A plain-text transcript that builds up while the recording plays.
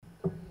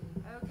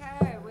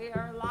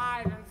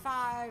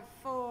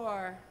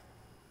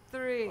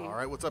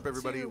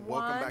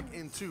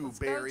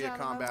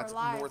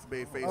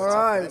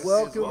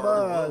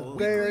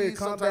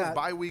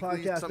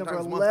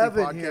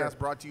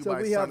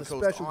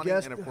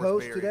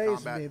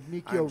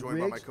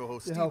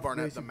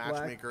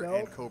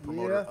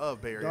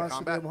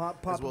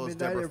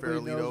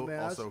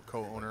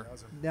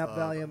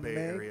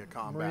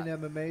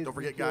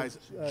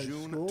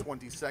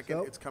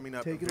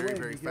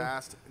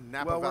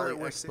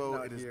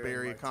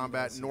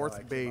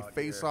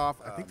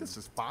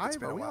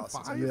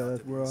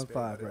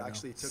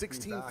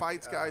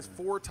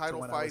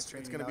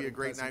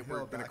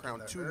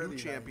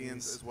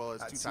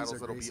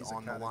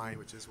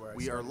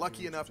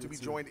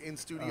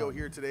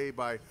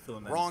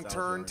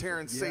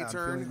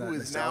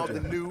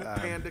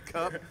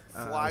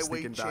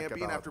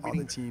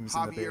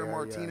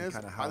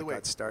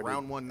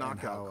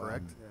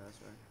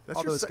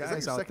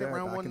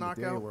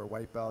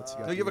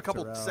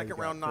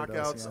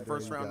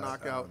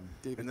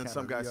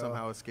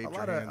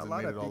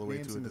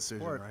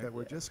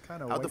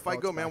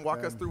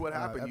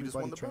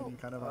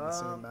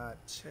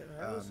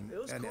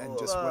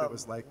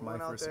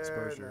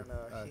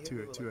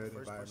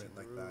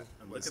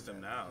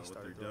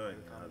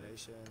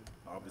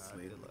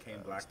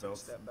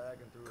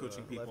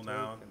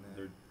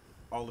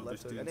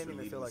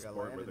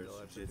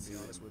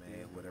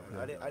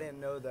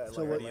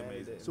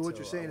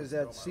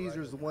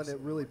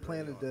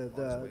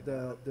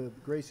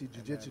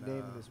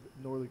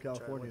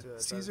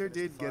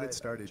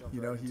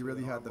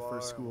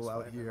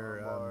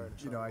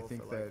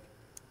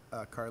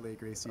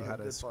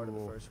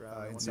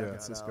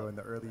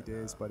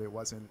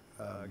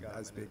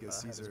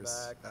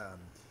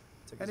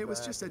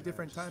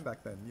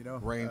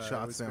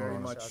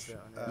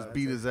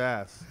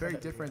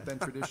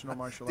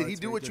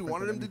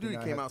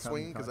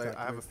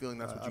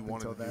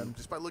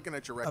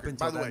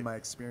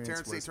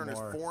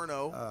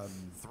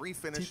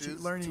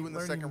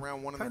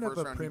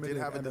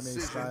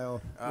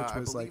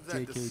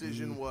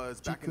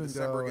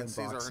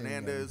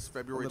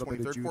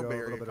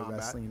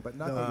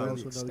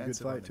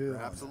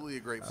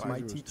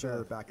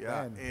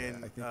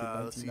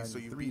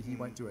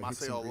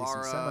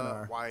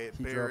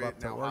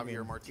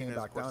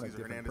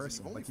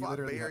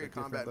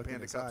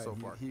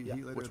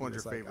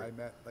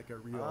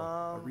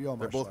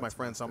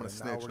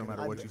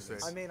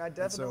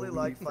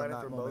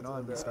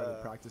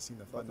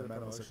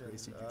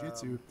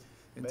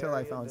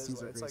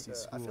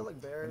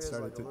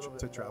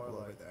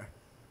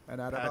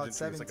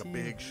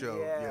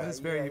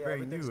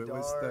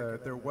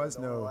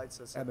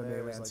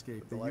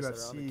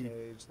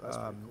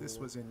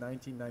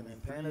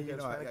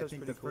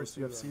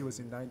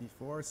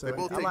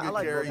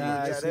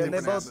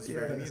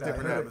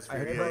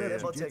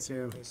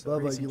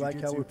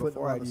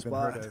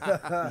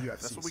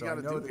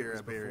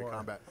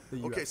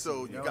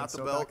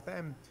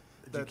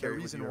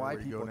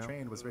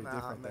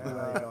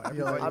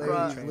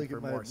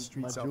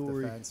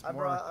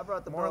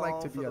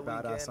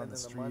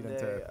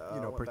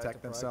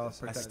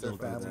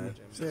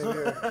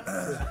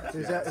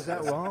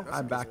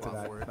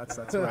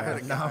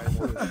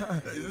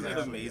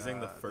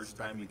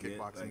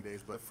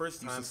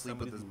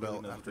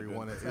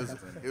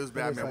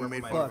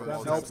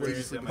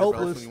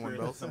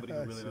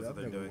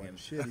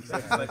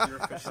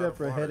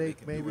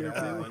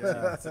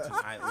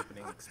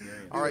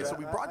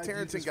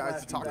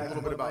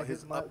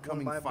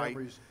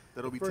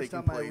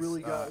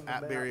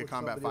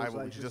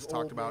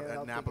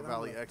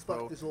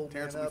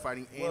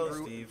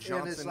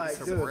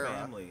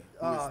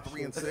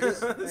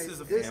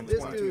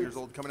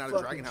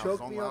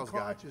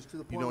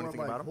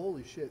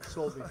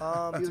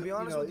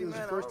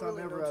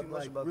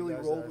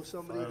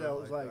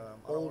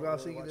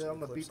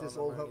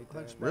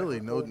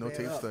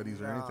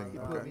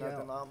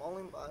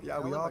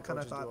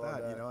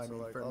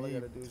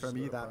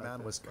that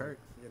man was Kurt.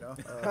 You know,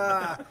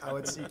 I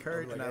would see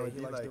Kurt and I would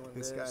be like,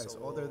 this guy is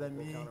older than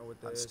me.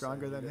 I'm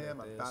stronger than him.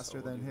 I'm faster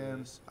than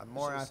him. I'm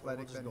more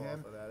athletic than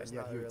him. And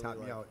yet he would tap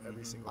me out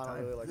every single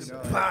time. You know,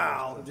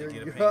 Pow! Take There it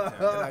you a go. paint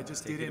down. and I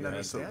just Take it didn't a paint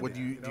understand. down. What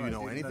do you I know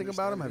didn't anything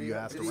about him? Have you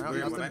asked It's around?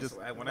 weird. Nothing. Just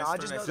When No, I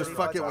just know just that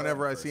fuck he it. fights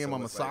Whenever I out see him,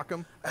 I'ma sock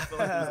him. I feel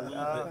like he was a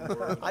little bit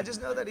more. I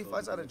just know that he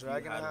fights out of if you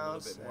Dragon had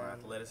House. A little bit more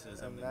and-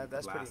 athleticism, and then you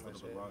that's could pretty last a much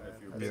little bit it, longer. man.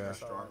 If you're That's bigger,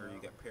 just all I stronger, know.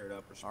 you get paired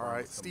up or All stronger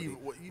right, with somebody Steve.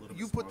 What, a little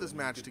you bit put this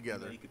stronger, match you could,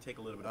 together. You could take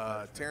a little bit of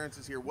punishment. Terrence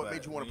is here. What But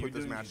made you want to when put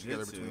this you're match doing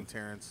together jiu-jitsu, between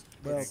Terrence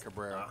Well, and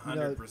Cabrera?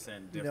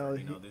 100%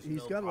 different. There's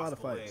he's no got a lot of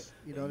possible way fights.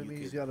 You that know what I mean?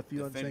 could He's got a few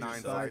defend unsanctioned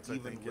yourself fights, I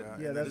even think, with- yeah.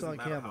 Yeah, it that's doesn't on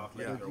matter camera. how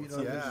But, athletic you or know, what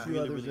there's you a few really,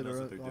 others really that knows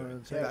are what they're on doing.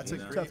 insane. That's a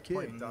He's a great tough kid.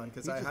 point, Don,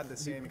 because He I just- had the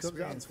same he comes out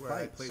and experience where I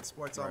fights. played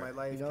sports all my Right.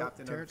 life, You know,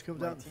 captain Terrence of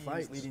comes my out and teams,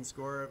 fights. leading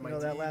scorer of my You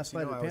know, that teams. last You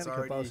fight know, at I was Panic Cup, I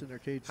was already in their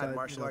cage side, had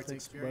martial you know, arts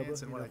thanks, experience, Bubba,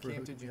 and you when know, I for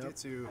came to hooking me up.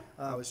 jiu-jitsu,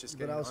 I was just But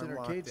getting I was in her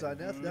unlocked cage side. and,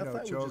 That you know,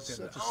 fight was choked just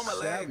and such a Oh, my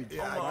leg. savage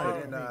yeah, fight. I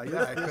couldn't, I mean,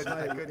 yeah, I this couldn't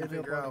fight ended figure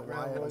up out on the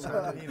why it ground. was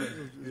happening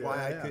and why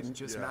I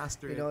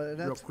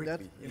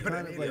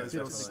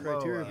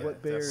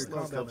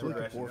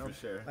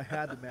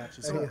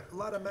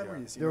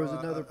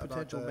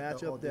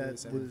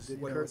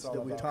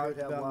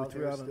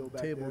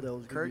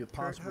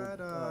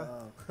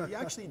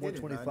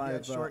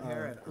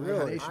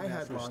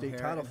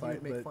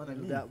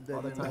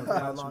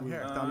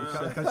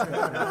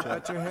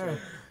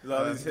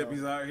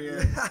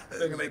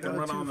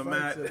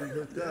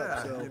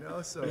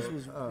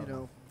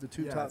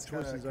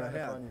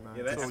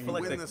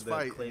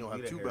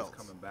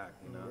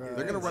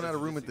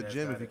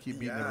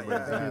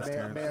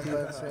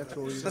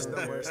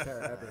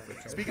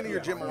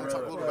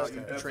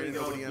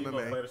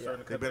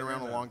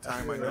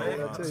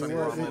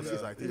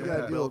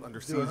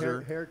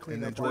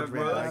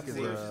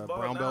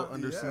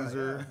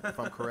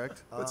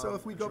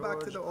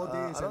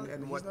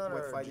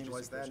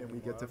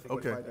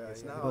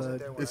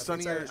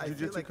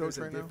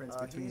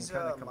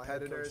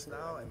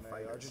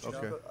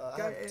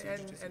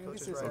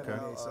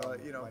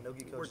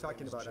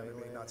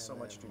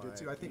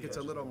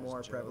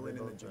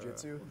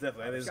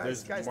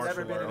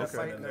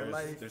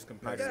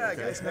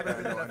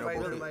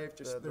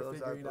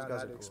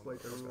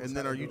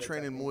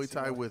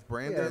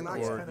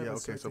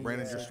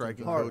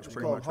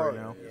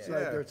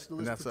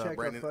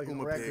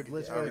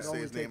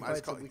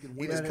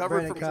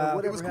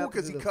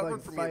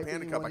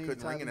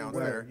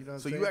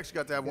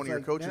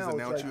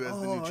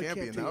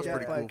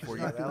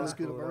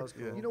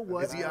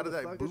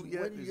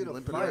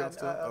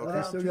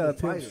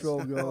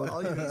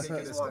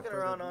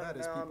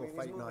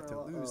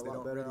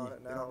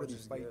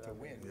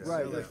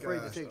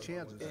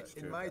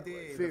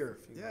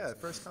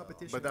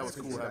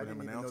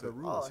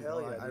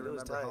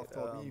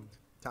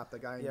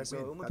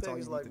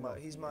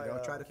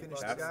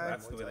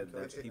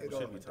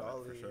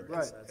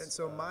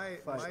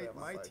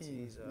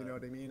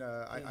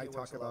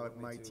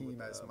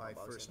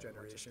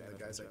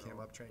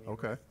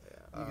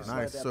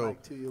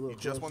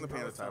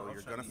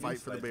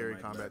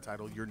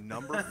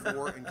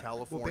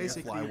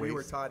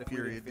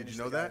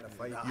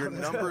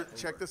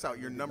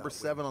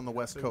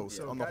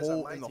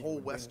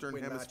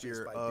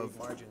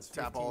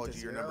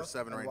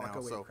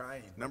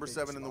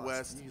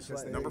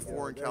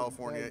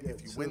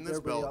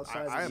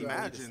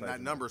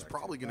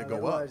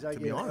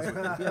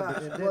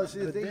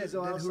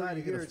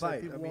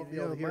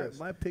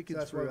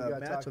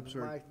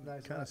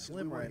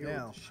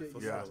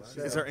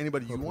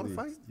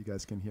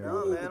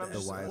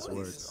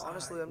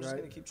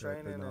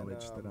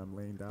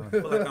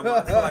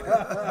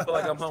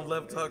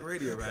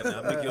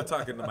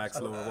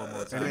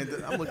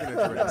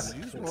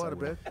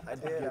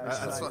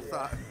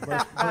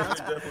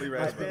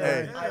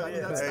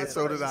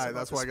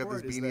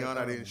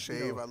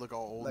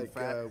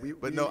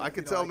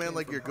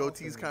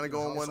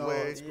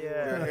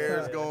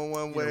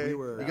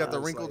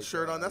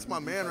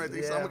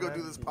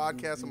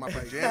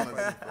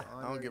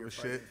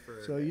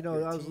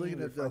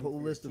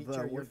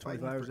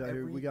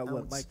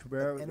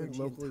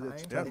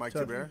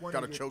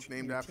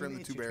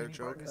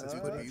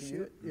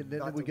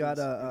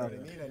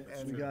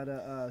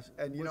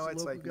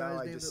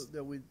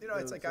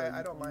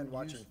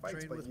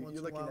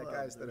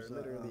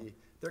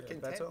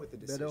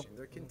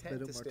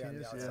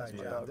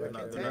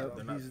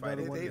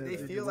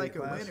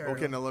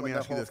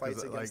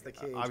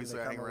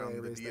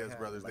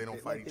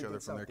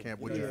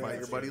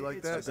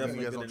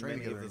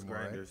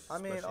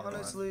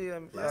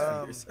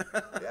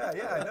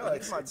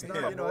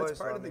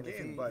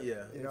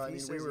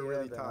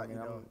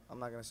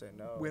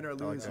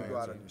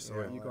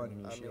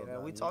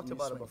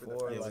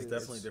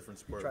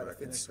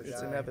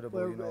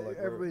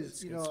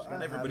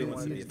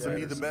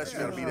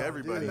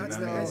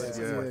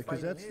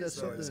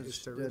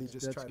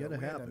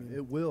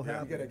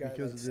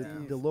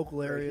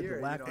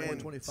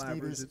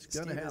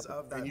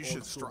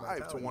should school strive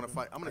to mentality. want to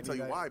fight. I'm going to tell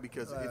you why,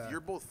 because if you're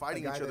both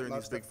fighting guy each other that in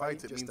loves these big to fight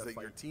fights, it just means to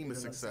that your fight, team you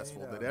is know what I'm saying?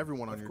 successful, that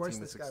everyone on Of your course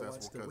team is this guy wants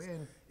successful. to Because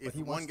win, but if he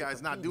one wants to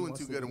guy's not compete, he doing wants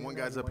too to good and win, one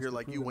he guy's up wants here to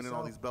like you prove winning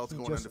all himself, these belts, he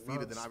going just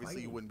undefeated, then loves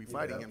obviously you fighting. wouldn't be You know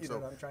fighting what him. I'm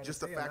So trying to just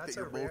the say? fact And that that's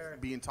you're a both rare-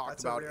 being talked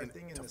that's a about rare and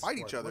thing in to this fight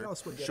sport. each What other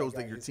else would get a shows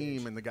guy that your his team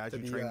age and the guys to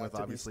you be, train to with be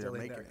obviously are still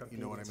in making there it. You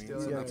know what I mean? competing,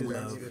 So still that's in where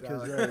there I'm doing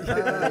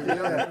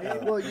getting it.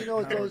 at. Well, you know,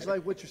 it goes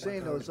like what you're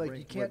saying though. It's like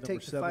you can't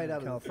take the fight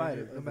out of the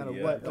fighter, no matter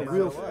what. No A matter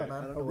real what,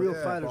 man. a real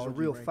Yeah. fighter's a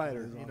real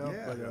fighter, you know.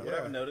 Yeah. But, What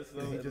I've noticed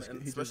though, he and, just- and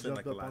he just especially in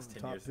like jumped the up on last the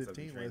 10 top years since I've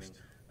been 15 training, list.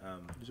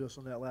 Just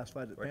on that last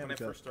fight at like when I Panic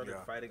Cup. first started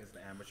fighting as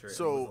an amateur, it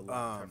So, was a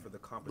lot tougher. The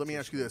let me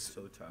ask you competition this: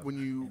 was so tough, when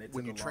you and it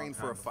when you took a train long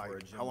for a time before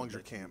fight, gym how would long's your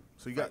let you camp?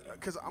 So you got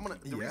because I'm gonna.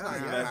 The reason Yeah.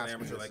 I'm You asking as an this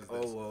amateur, is like, this.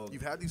 oh well,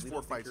 You've had these we 4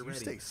 don't think fights. you're You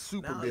ready. stay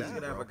super Now busy, you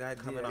could have bro. a guy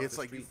coming off It's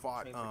the like you street,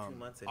 fought trained for 2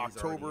 months, and he's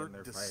already October, in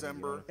there fighting,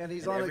 December, you know? And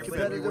he's And on a every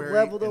competitive February,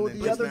 level though and with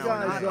then the just other now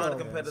guys in though.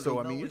 Uncompetitive, So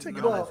I mean, no, you're it's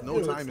taking not. almost no It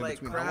time looks in like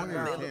between. crap, How long are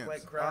they your look camps?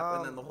 like crap,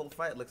 and then the whole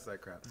fight looks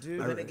like crap. Dude,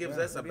 But then it gives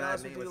us a to be bad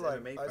honest name with as you, like,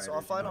 MMA so fighters.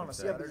 I'll fight you know on a what I'm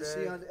saying? Yeah, but you see,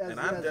 Saturday. as And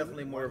I'm as-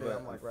 definitely more of Monday, a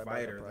I'm, like, right back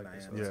fighter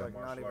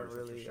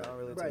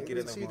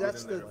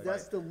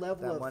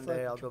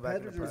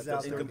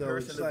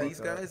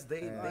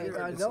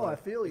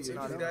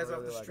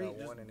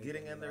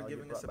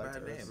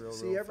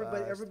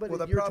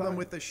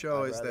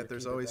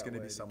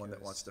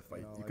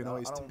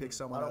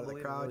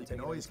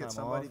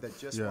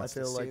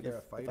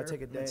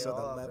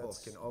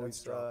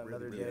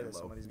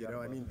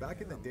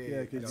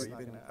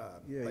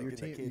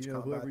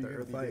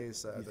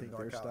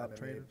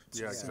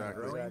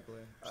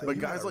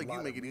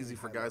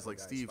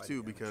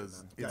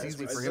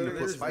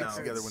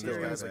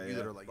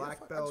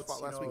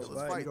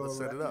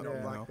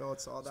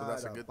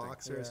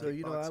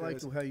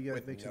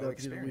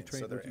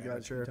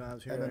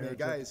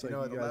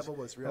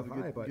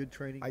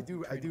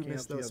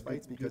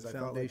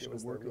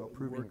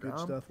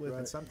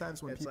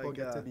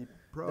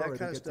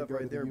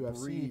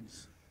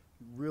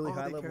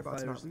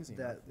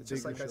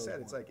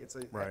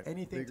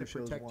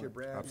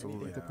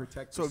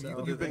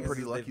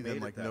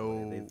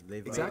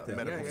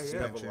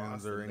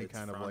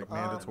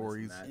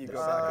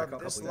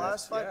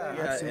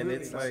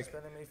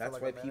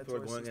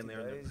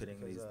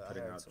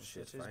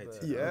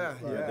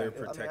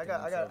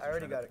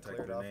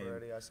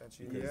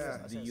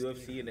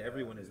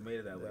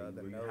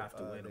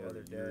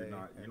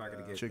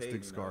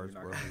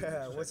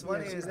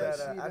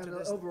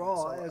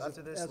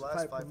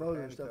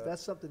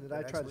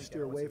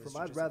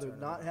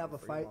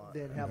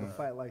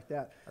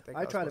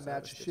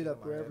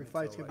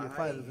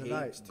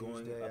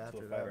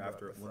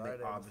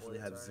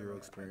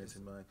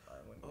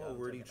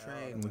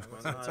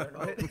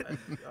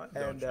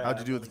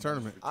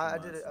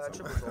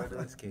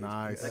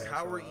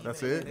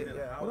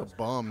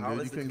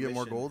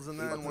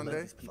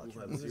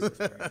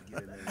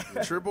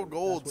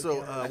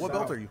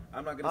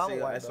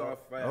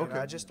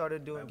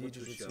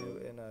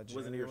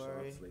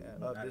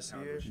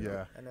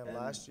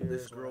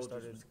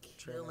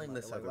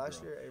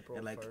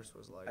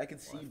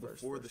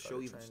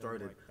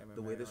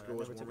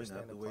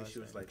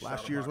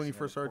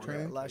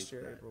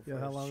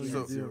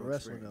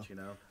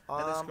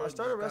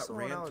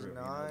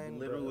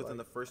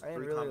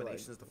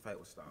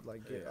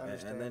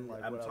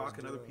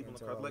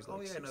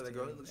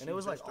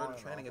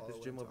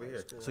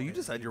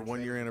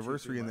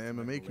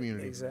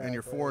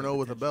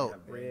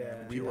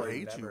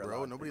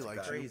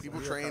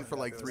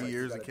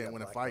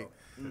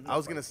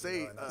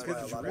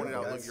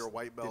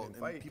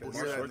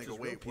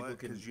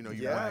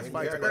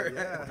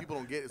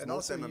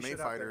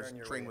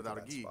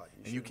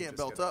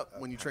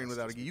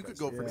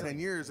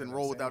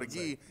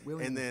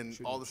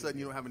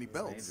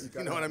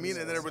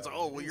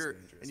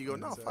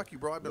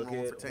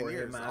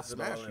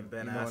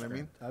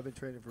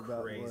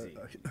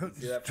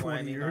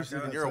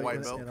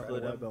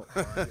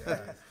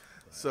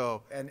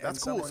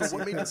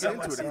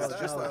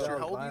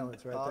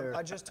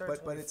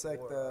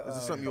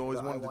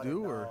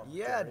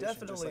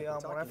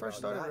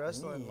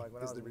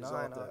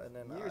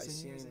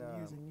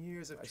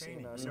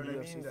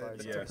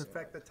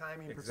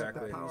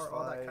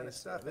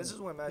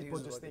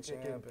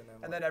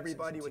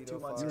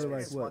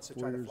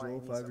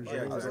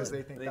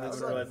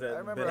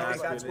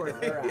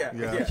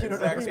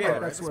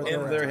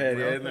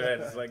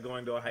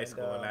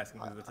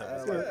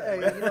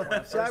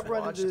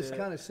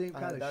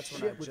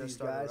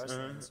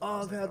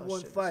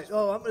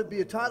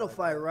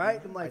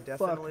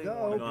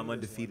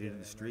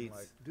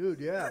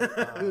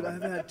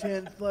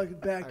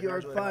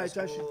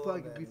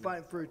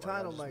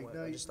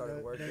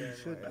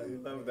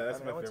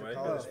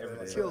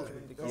it's killed like-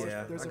 me. there's I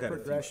a got a few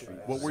progression.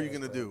 streaks. What were you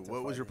gonna do?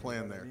 What was your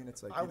plan there? I mean,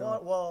 it's like I you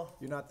want, don't- well,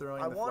 you're not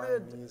throwing I the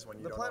wanted, flying knees when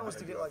you the don't plan know was how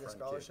to do get a like a front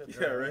scholarship. kick.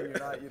 Yeah,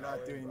 right. You're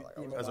not doing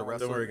As a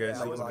wrestler? Don't worry, guys.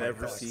 Yeah, You'll I was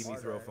never like- see me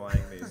throw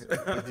flying knees.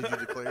 Did you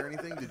declare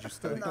anything? Did you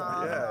study?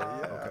 Nah,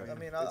 Yeah. I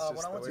mean, It's when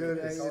just I went the to way Dude,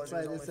 it is. community college, it's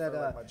like it was it's only that.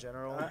 for, like, my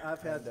general.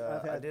 I've had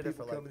I did it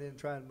for people like coming in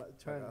trying a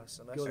to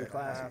semester go to and a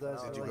class half with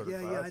us. now. They're Did you like, go to yeah,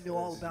 I class? know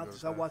all Did you about go to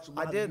this. I class? watched a lot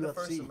I of did the UFC.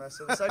 first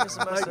semester. The second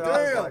semester, I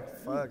damn, was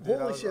like, fuck, dude.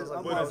 holy shit, I I'm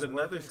But was there's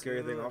another working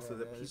scary thing too, also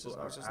and that it's people just-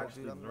 I are was just like,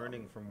 actually dude, I'm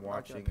learning not from gonna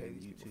watching pay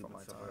these people YouTube for and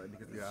my stuff time. like that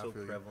because Yeah, it's I so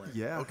feel you. prevalent.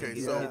 Yeah. Okay,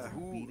 Kids so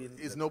beating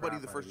is the nobody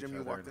crap the out first of gym each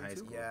you other walked in high into?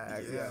 school. Yeah,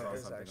 because they yeah, saw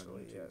it's something on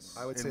actually, YouTube. yes.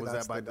 I would say And was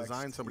that's that by the next,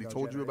 design? Somebody you know,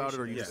 told you about it,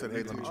 or you Yeah, just said, they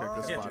 "Hey, let me check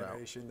this Yeah. spot out"?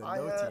 generation, the I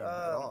no had, team at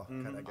all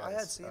kind of guys. I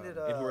had seen it.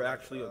 And we're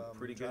actually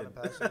pretty John good.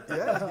 Apache.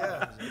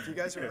 Yeah. If you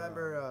guys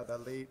remember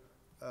that late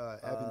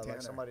Evan Tanner.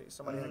 Like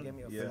somebody had given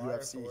me a Yeah. flyer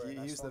UFC, for it, and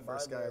I he was the swung by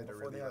first there guy to before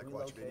really they had like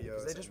watch relocated, videos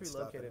 'cause they just and stuff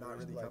relocated. and not It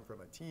was really like come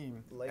from a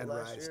team late and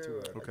last rise year, to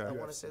or Okay. I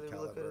want to say they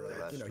relocated late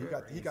last you know,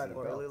 year. he got a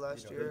or belt, early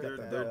last you know, year.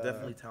 They're and,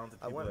 definitely talented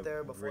I people. went have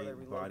there before they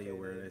great body relocated,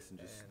 awareness and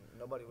just and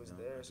nobody was you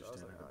know, there, so I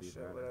was understand like, how to oh be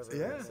shit,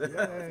 badass.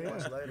 whatever. Yeah.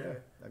 Much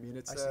later, I mean,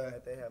 it's I seen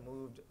that they had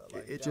moved.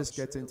 Like, it down just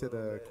the gets street a into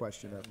little the bit,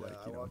 question of and, like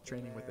I you know walked in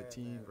training with a there,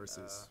 team and,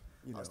 versus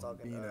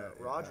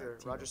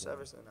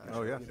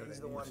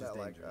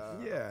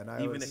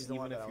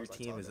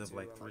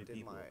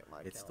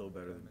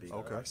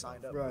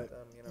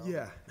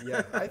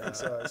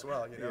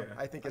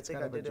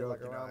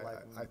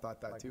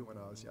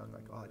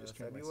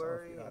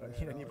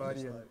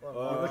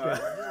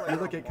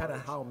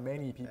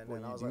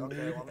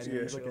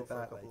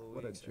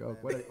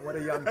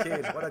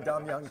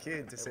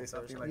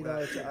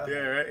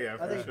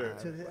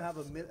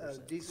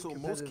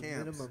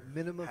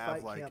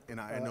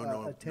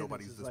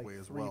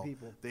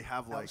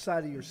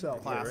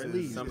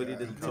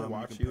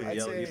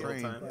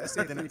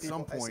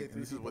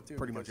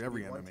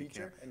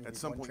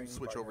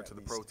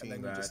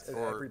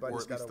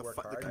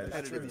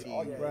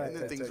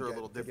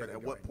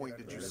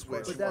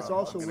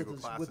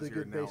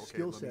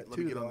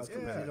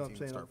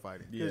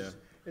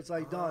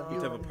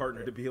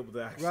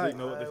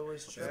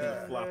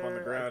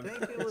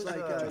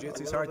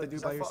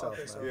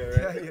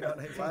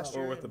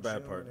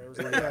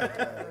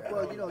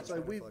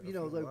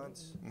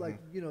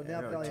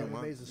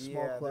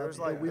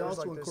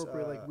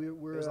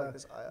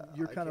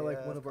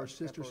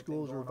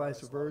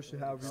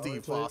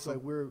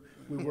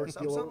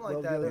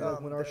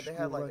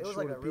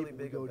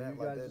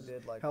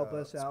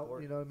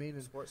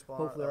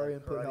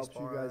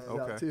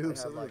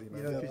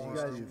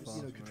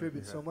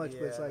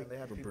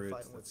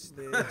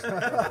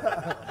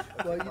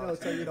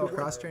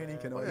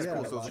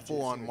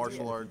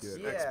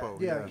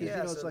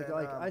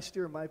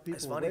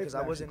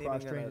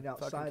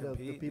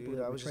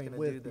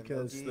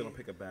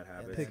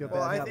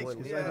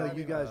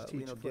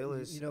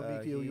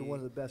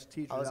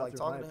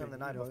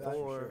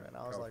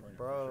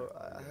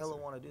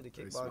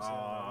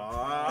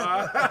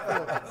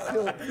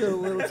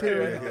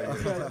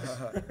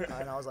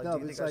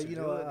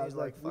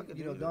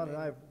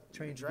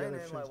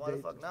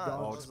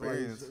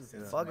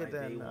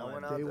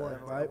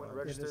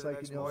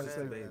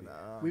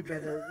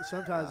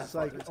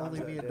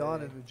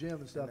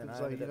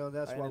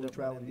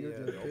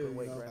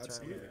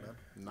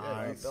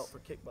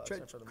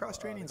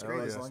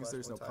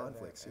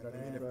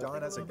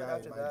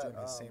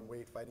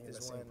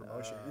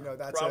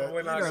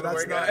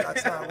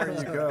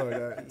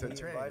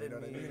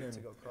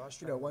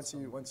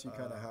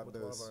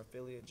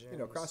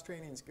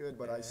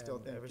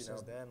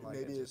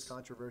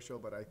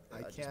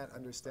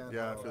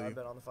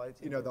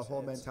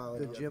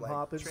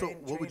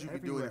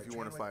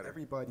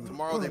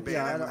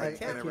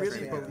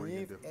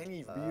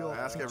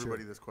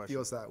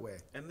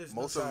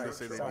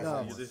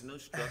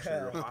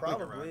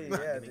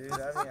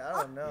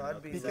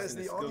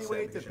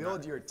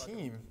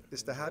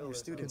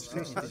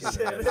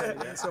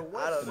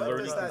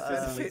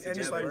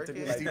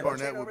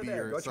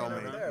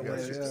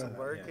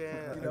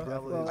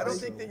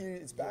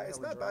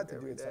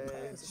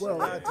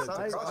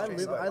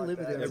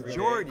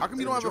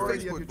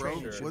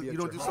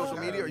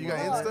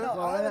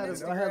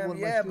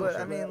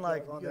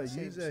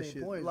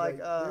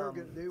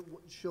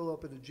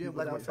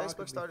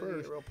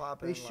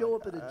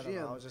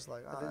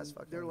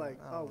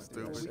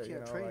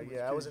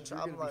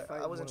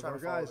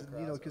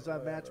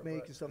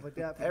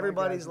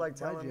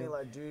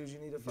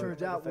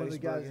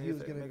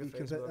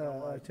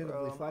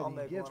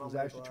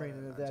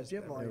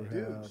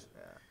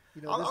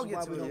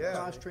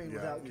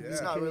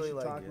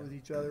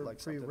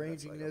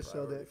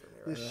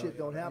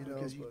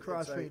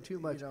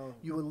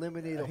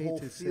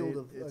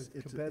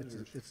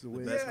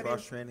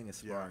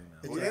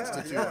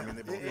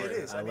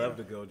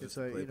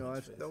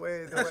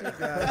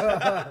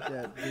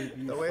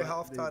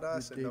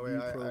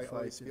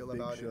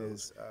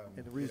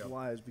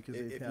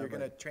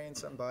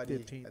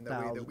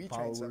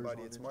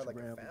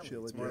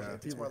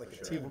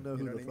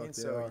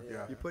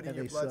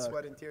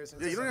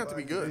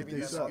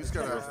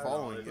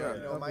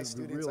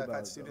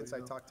students I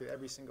talk to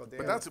every single day.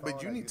 But on that's the but phone.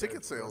 you I need do their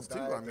ticket sales too.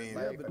 diet, I mean,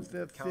 their Yeah, life,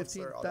 but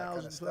counselor, all that kind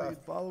of 15,000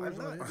 stuff. followers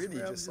I'm on not really Instagram,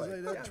 just just like, like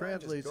that yeah, man,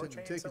 translates just go into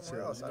train ticket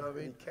somewhere sales, else. you know I what I don't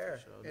mean? really care.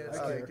 It's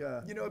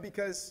like, You know,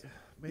 because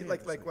man,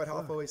 like what fuck.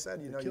 Hoff always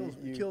said, you know,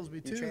 It kills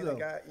me you too, train though. a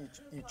guy,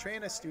 you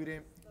train a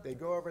student, they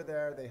go over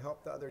there, they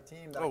help the other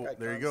team. That oh, guy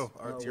there you comes,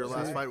 go. know, Your we're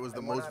last not- fight was the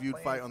and we're most not viewed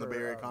playing fight on the for, Bay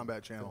Area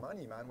Combat the Channel.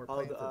 money, man. We're Oh,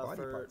 playing the, for body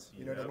for- parts.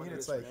 You know what I yeah, mean? when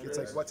It's he like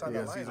gets what's on the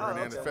Yeah, line. Cesar Oh,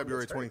 Hernandez, okay.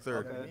 February That's right.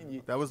 23rd. You know what I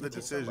mean? That was the you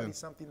teach somebody decision.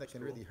 Something that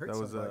can really hurt That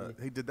was somebody.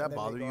 hey, did that and then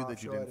bother they go you off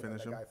that you short didn't and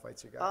finish the him? guy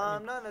fights your guy. I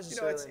mean, not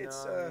necessarily.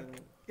 it's no, I mean,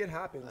 it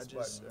happens, I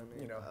just, but I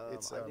mean, you know,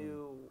 it's I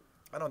do.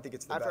 I don't think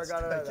it's the After best. I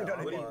got out of you know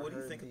that, what I mean? What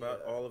do you think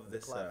about all of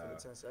this, clap for the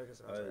 10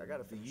 seconds, and I was like, I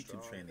gotta the finish YouTube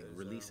strong training, 'cause,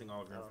 releasing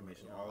all of your I don't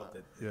information, know, all of the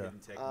Yeah. hidden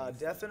techniques?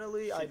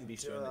 definitely, that I shouldn't be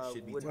shown, that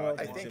should be would taught.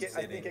 not I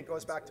think it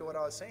goes back to what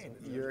I was saying.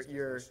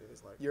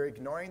 You're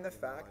ignoring the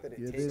fact that it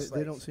Yeah, takes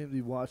they don't seem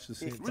to watch the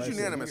same It was fights.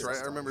 unanimous, right?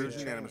 I remember it was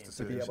Yeah. unanimous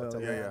to be decision. able to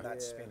Yeah, land yeah.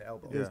 that spin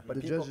elbow. Yeah. But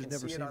The people judges can never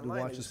see it seem to online,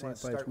 watch they the just same wanna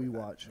fights start we with that.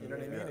 watch. You know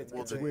what I mean?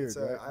 Well, It's the- weird,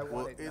 right? I Well,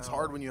 want it it's now.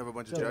 hard when you have a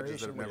bunch of judges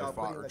that have Generation never without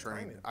fought putting or the time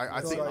trained. in.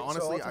 I So think I- so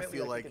honestly, I ultimately,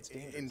 feel I like think it's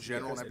dangerous in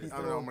general, and because I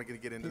don't know, I'm gonna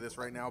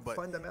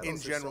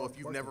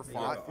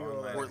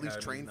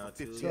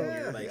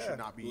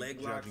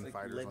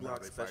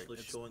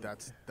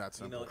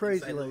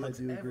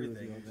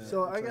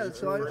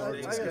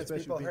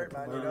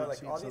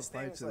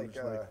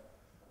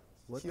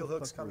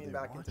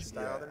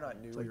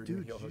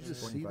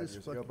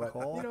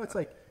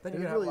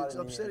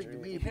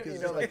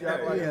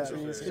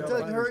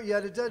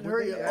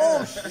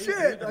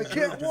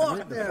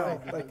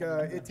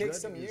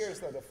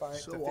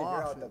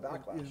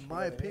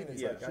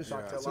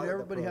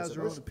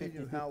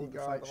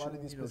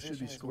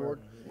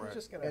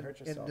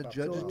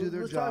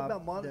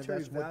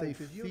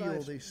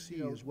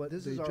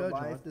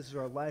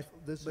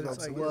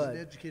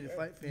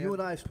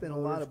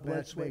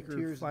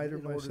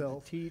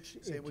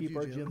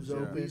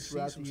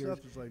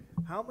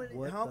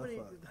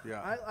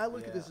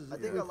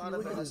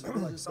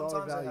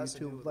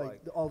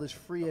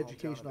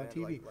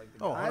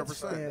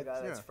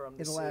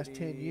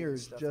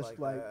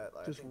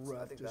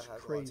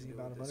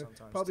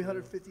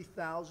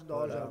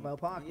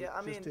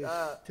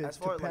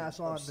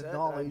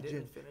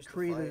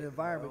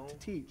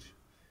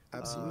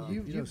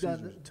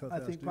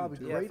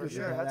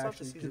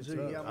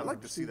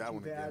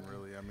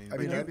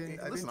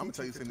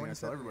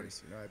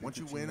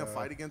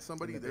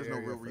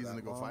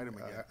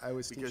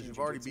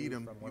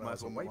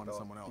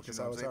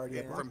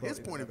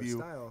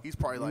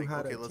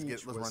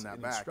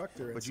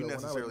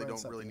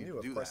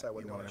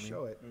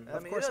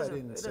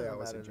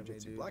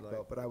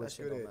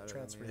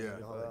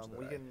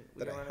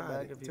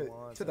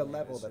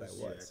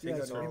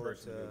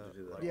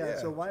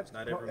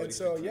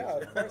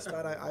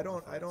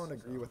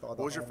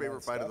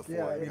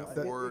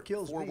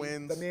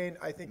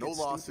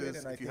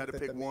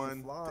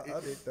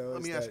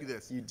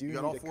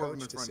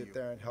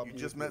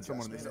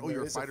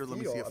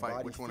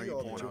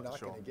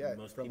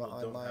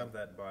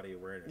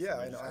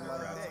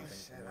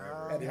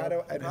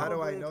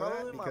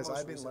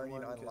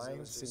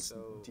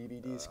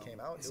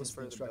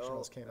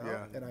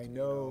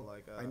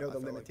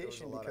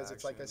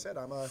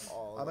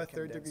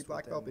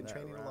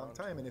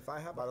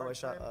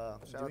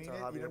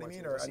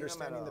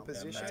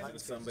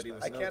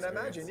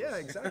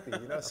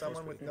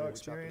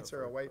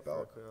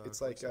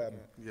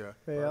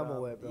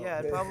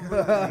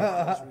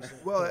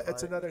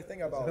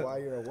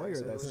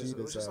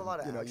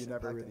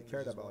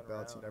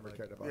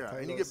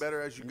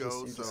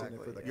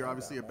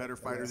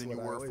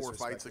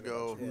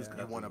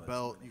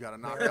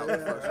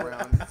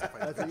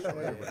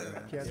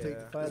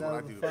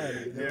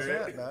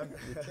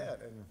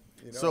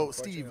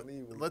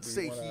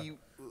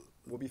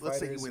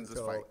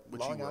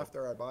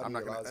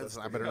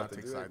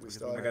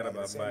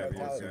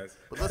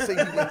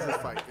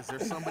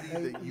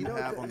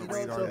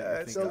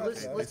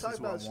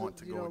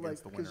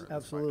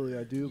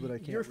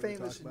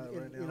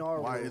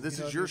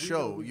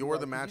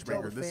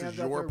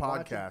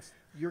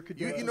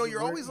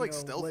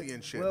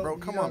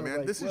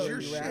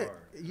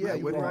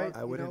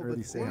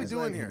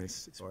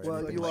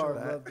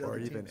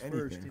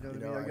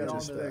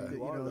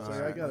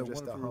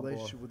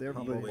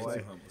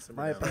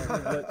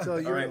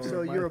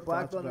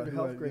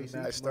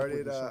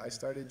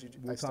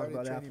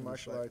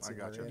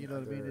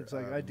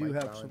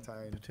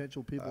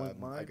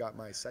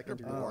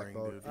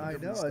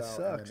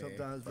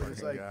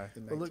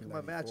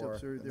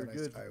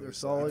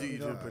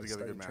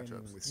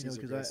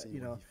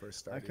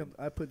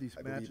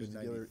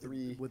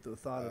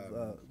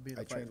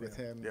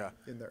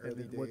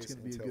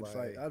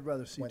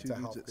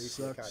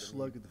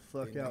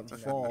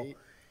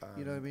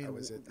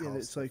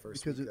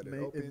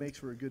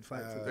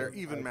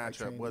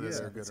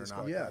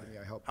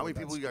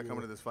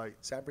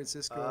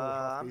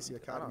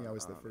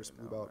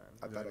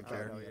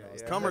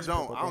Come or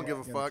don't. I don't give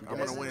a You know, fuck. if I'm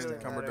you gonna guys win. know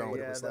Come or what don't.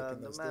 it was like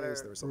in those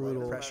days. There was a lot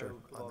Brutal. of pressure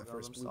on the Well,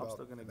 first blue I'm belt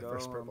still gonna and the go.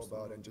 first I'm purple still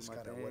belt gonna and do just my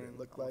kind of what it thing.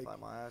 looked I'll like. fight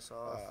my ass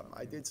off.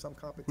 I did some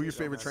competition. Who your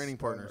favorite training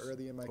partners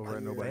early in my over at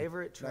career. Nobody?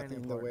 Favorite training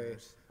Nothing the way.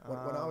 partners. When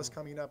I was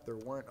coming up, there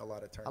weren't a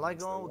lot of tournaments. I like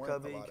going with there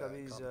weren't Cubby. a lot of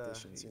Cubby's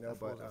competitions, you know. that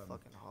But fool's a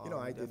fucking hog. you know,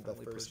 I He did the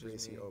definitely first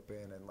pushes Gracie me.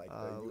 Open and like the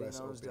U.S. Lino's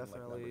Open, like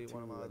definitely number 2,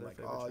 one of my and other like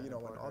favorite you know,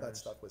 training when all that partners.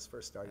 stuff was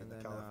first starting, And the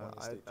then,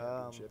 California State I,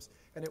 Championships,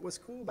 and it was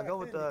cool I back go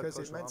with then because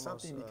Coach it meant Ramos,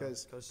 something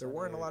because Coach there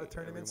weren't a lot of Sunday,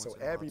 every tournaments, so once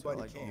in a while, too. I everybody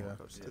like came going with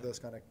Coach to Sunday. those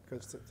kind of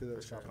to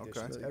those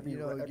competitions. Okay. Every, You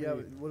know,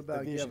 every what about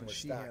division Gavin was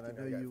Sheehan? stacked, I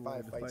know you you had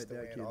wanted 5 to fights fight to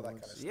that win, kid. all that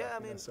kind of stuff. Yeah, I you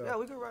know, mean, so- yeah,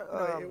 we could run. We're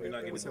not We getting can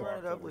run it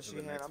involved up with for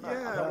the Sheehan. next I'm not. Yeah,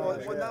 I'm well,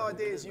 not- well, yeah.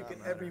 nowadays you Not can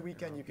matter. every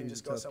weekend you can He's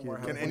just a go tough somewhere.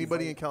 kid. have Can one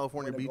anybody fight, in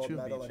California win a beat gold you?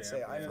 medal and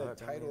say I'm the Yeah.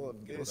 title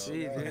of Get this. it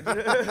See, all. dude.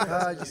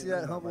 Did you see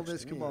that Not humbleness?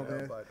 much to Come me, on, you know,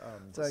 man. but,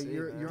 It's like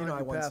you're you on know, I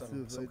your won path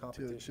some to a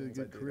competitions.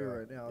 I good did, career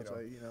right now. you It's know,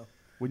 like,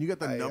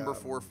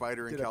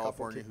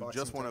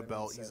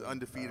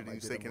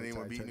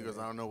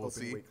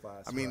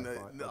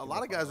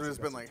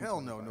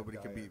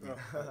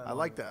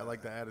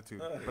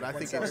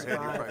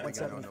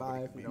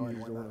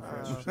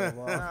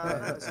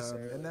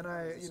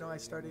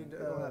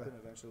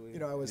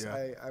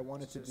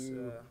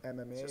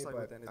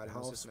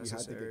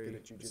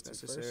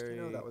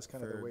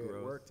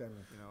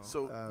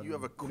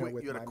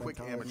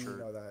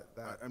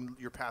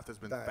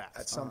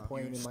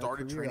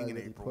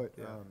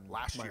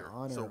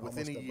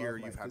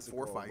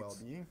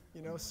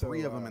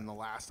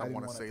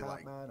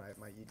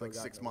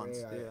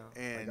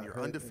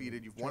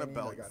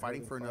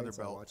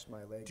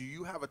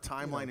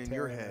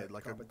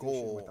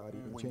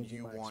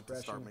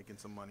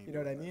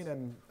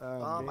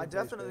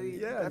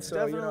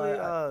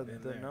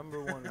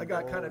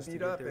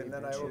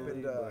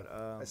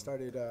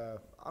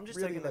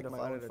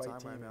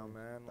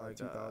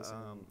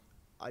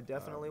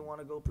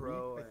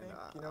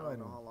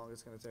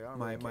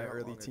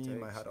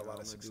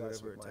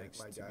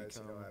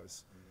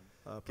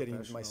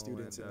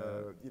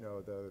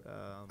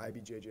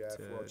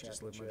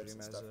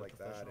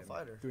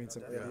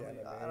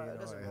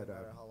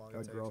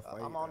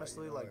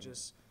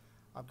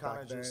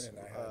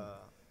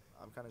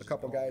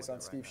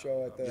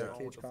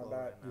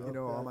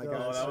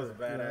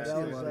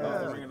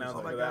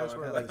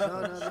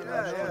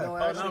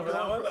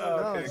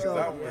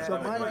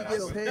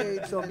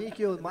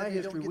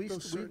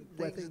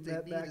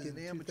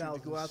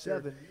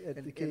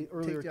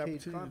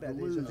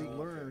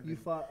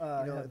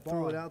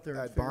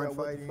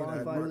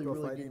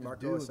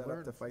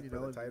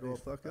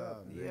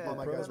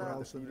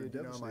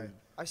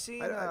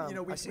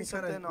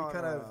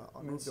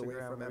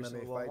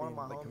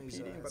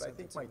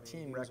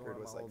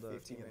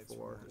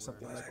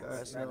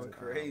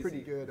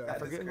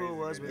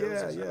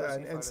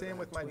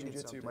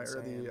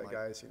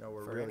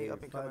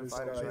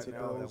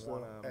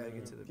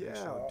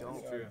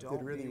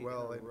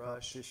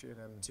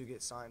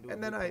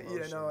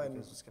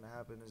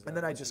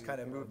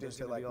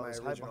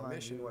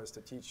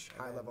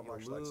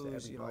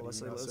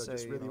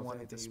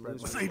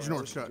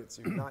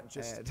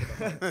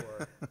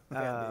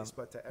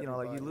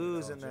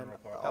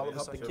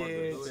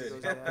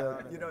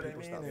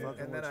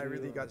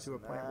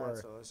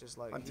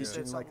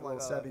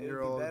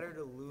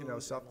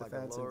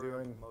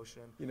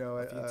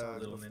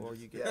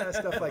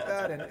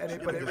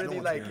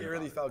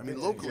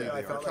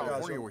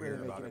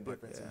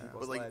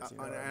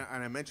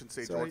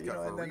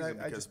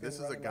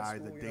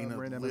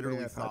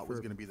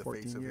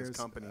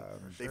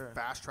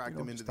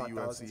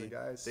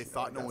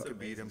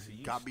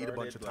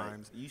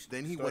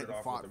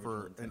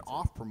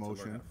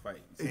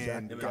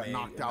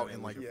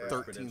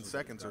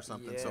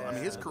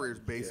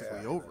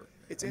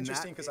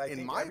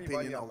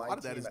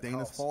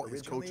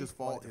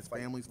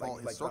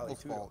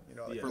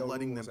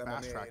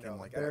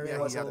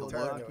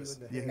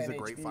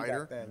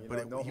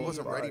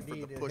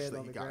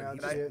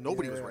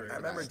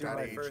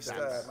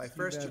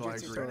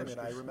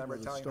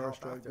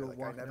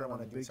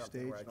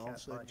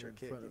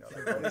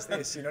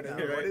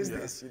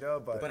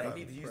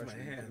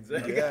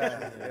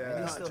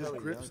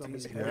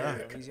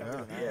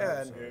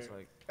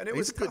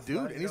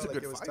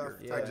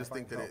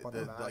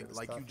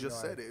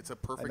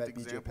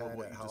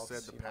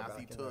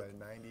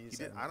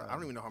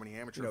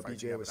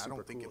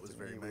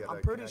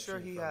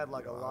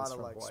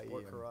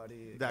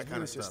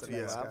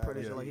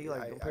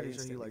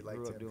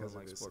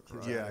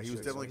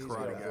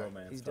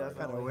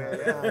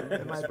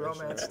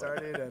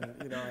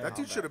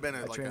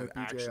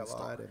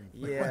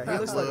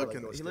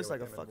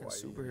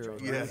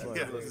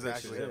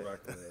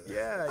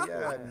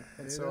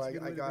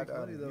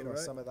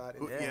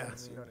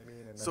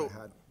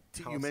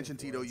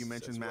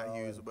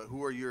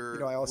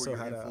 also your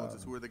had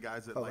influences? Who are the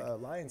guys that a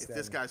like? Lions If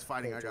this Den guy's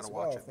fighting, I coach gotta as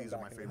watch well it. from These are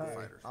my back in the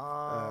favorite day.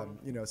 fighters.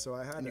 You know, so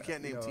I had. And you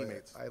can't name know,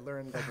 teammates. I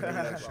learned like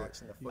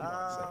watching the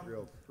footlocks, like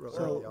real So-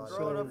 early on.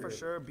 growing up for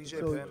sure, BJ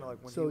So- Penn,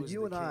 like when so he was you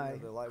the and king I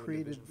of the lightweight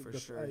created division, for the-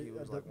 sure, he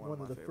was like one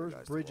of the my first favorite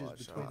guys to bridges watch.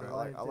 between the I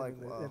Lions like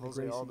and the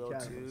Jose Gracie Aldo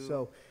Academy. too.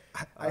 So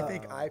I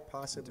think I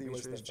possibly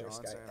was the Demetrius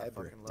first guy Johnson, I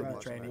ever fucking to love be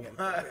watching training him.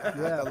 at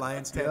Yeah. the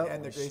Lions Den Yep.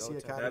 and the Gracie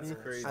That's Academy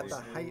crazy. at the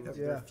height of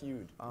Yeah. their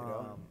feud. You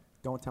know,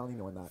 don't tell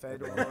anyone that.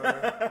 Fedor.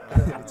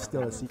 It's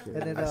still a secret.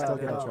 And then, I still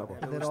get in uh, trouble.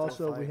 and then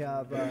also we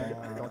have,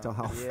 Don't tell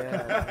how.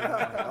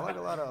 Yeah, I like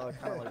a lot of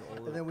kind of like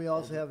older. and then we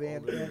also have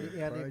Andy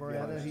Right,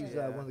 Morano. yeah. He's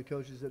one of the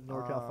coaches at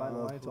NorCal Fight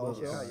Alliance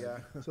also.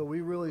 Yeah. So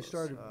we really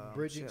started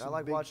bridging shit, I some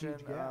like big, watching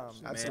huge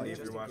gaps. Absolutely.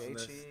 Mandy, if you're watching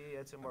this, Gaethje,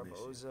 Edson I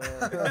miss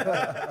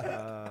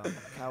you.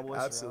 Cowboys.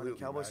 Absolutely,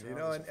 Cowboys. man. You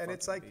know, and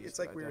it's like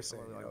we were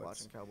saying, you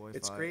know,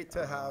 it's great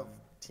to have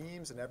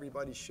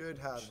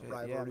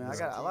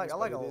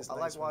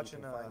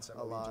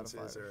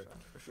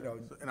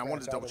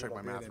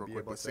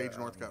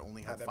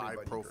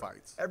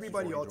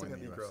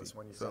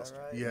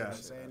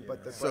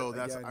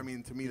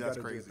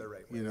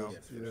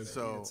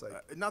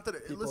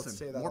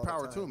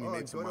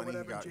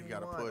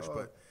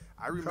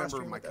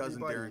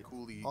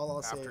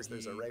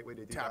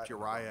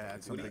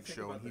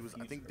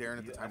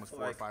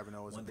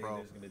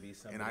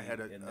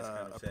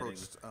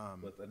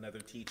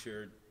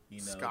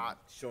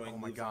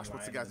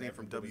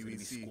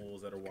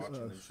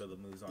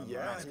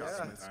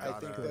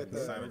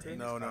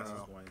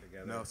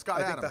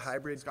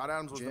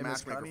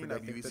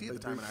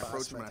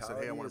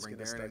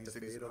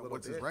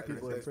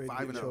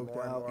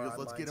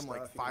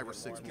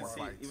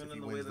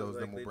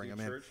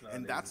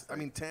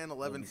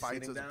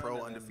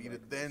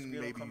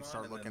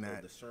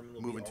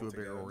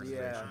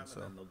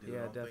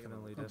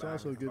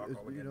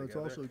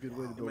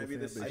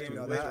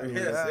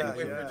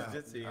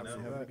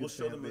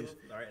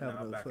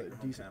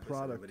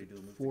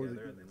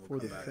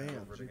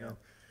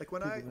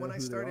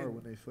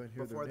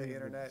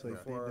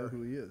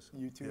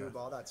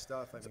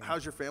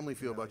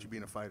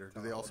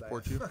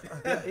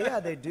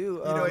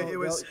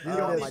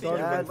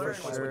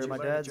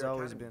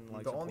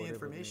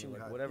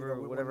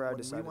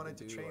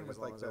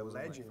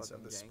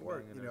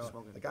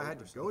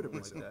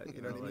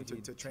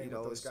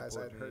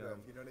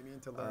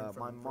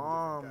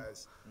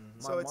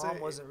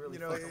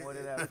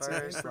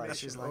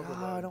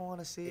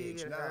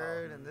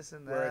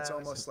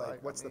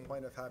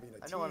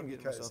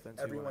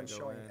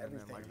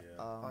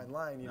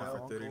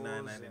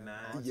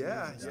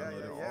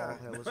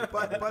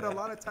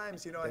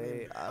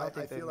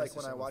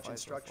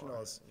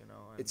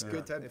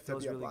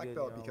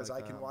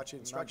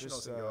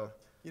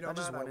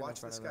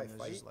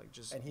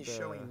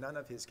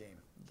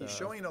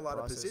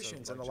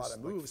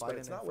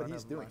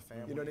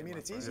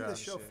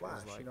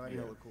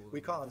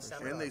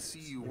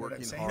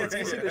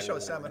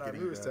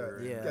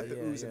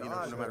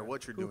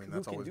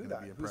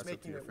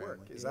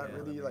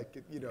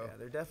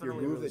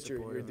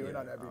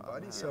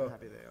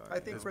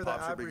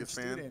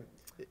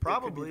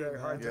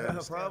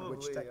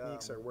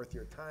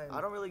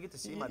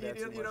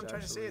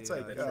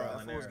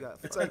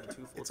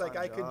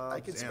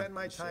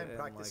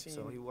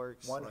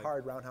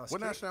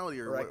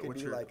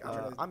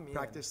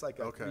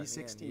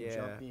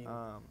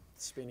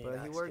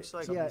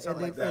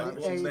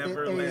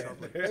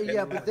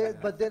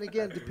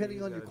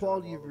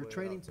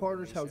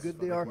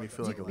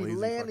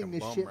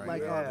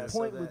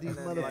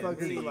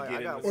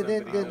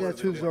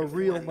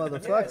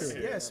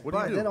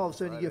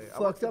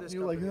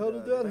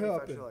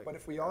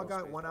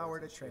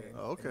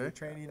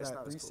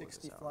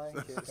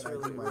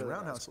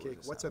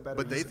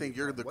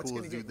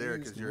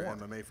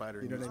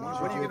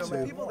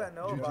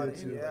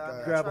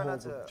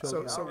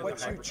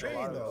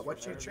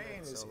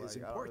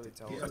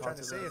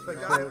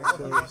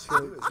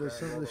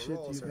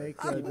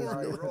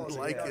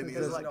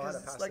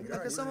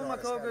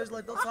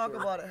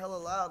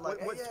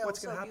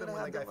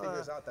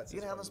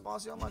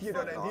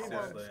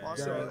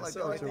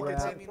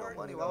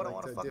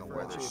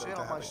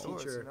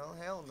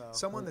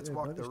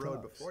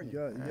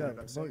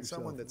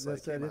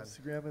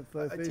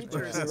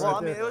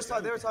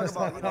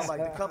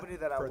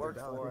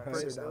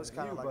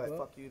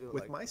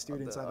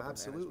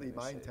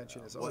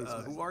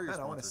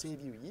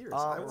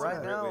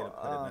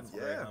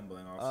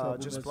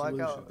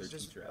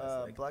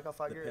like Blackout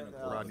Fight Gear the and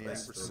Rodney pinnacle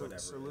Anderson. of Sol- whatever,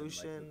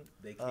 Solution. like,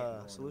 they can't go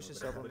on Solution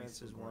whatever Supplements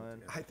they is want one.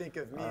 to. I think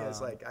of me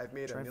as like I've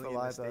made a Train for million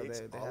Life, mistakes,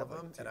 they all have of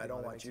them, like and I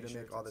don't want you to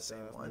make all the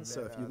same ones.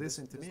 So if you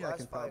listen to this me, I can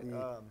last fight,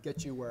 probably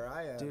get you where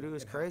I am. Dude, it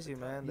was in half crazy, the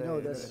time. man. You know,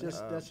 They- that's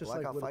just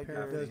like Blackout what a Fight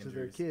parent Gear. does to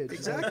their kids.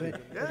 Exactly. You know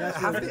what I mean? Yeah, And that's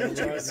half what the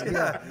injuries.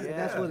 yeah, and Yeah,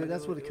 that's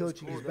what the it was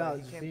coaching cool, is man. about,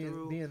 He is came being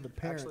through- being the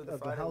parent actually, the of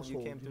the Friday when you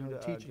household, came you through know,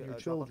 to, teaching your drop off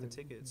the children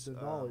tickets, the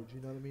knowledge,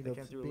 you know what I mean, They of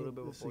came through a little being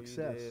bit the before you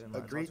success. did. and A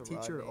I great talked to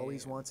teacher Rodney,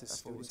 always and wants his that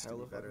fool was students to be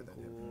hella better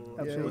fucking than him. cool.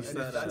 Absolutely. Yeah, And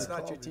if that's Yeah.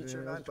 not your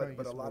teacher, man,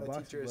 but a lot of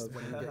teachers,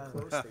 when you get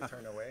close, they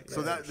turn away.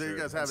 So that there you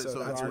guys have it. So So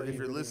that's if what you're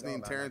you really listening, know,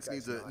 man. Terrence That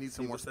needs guy's needs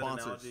some more What's that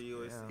analogy sponsors. you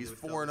always- He's you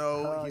always 4-0.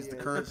 Oh, He's the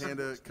yeah, current it's-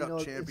 Panda you Cup know,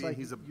 it's champion. like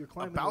He's you're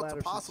climbing the about ladder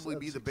to possibly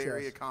be the Bay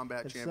Area success.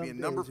 Combat And some champion,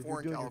 days, number if 4 you're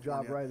in doing your job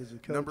California, right as a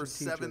coach number and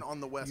teacher, 7 on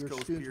the West your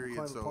Coast. students will Period.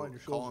 climb So upon your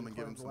call shoulders him and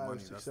give him and some climb the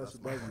money. ladder of That's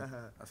success my above you.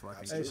 that's what I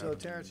Hey, think. so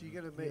Terrence, you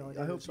gotta make. You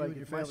know, I hope it's you like and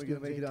your if my family gonna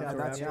make it out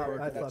students there. ain't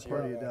got I that's thought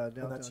party your-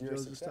 downtown that's your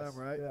Joe's this success.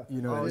 time, right? Yeah.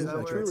 You know, It is, that that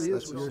works. truly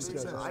That's is what your it is.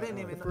 success. I didn't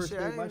even The know first shit.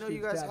 day I my didn't know you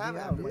students guys tapped have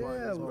me out. after Yeah,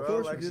 parties, of bro.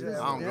 course Like, we do. shit.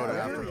 I don't go to Yeah.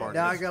 after parties.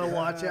 Now I gotta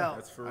watch out.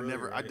 That's for I real.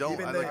 never. I right? don't.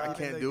 Even I the- like. I even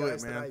can't the do it,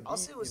 guys that man. I I'll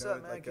see what's you know,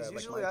 up, man. like, Because like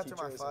usually my after my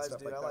teachers and fives, stuff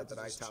dude, like I that like to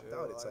that I just tapped chill.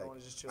 out, it's I like, want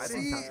to just chill. I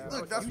didn't See, tap out.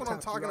 look, that's You what I'm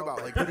tapped talking out about.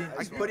 by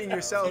Like, putting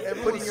yourself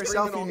everyone's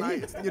yourself screaming in all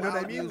need. night. You know what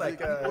I Loud mean? music, Like,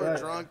 people are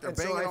drunk, they're and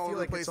so banging I all feel over the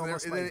like place, it's and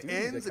almost then my it duty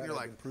ends, to and you're kind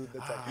like, of improve the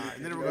and technique. then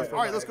you everyone know, goes, all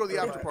right, let's for go to the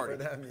them, after party.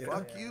 for them, you know?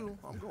 Fuck you,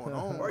 I'm going Or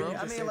home, you bro.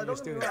 just I mean, say, like,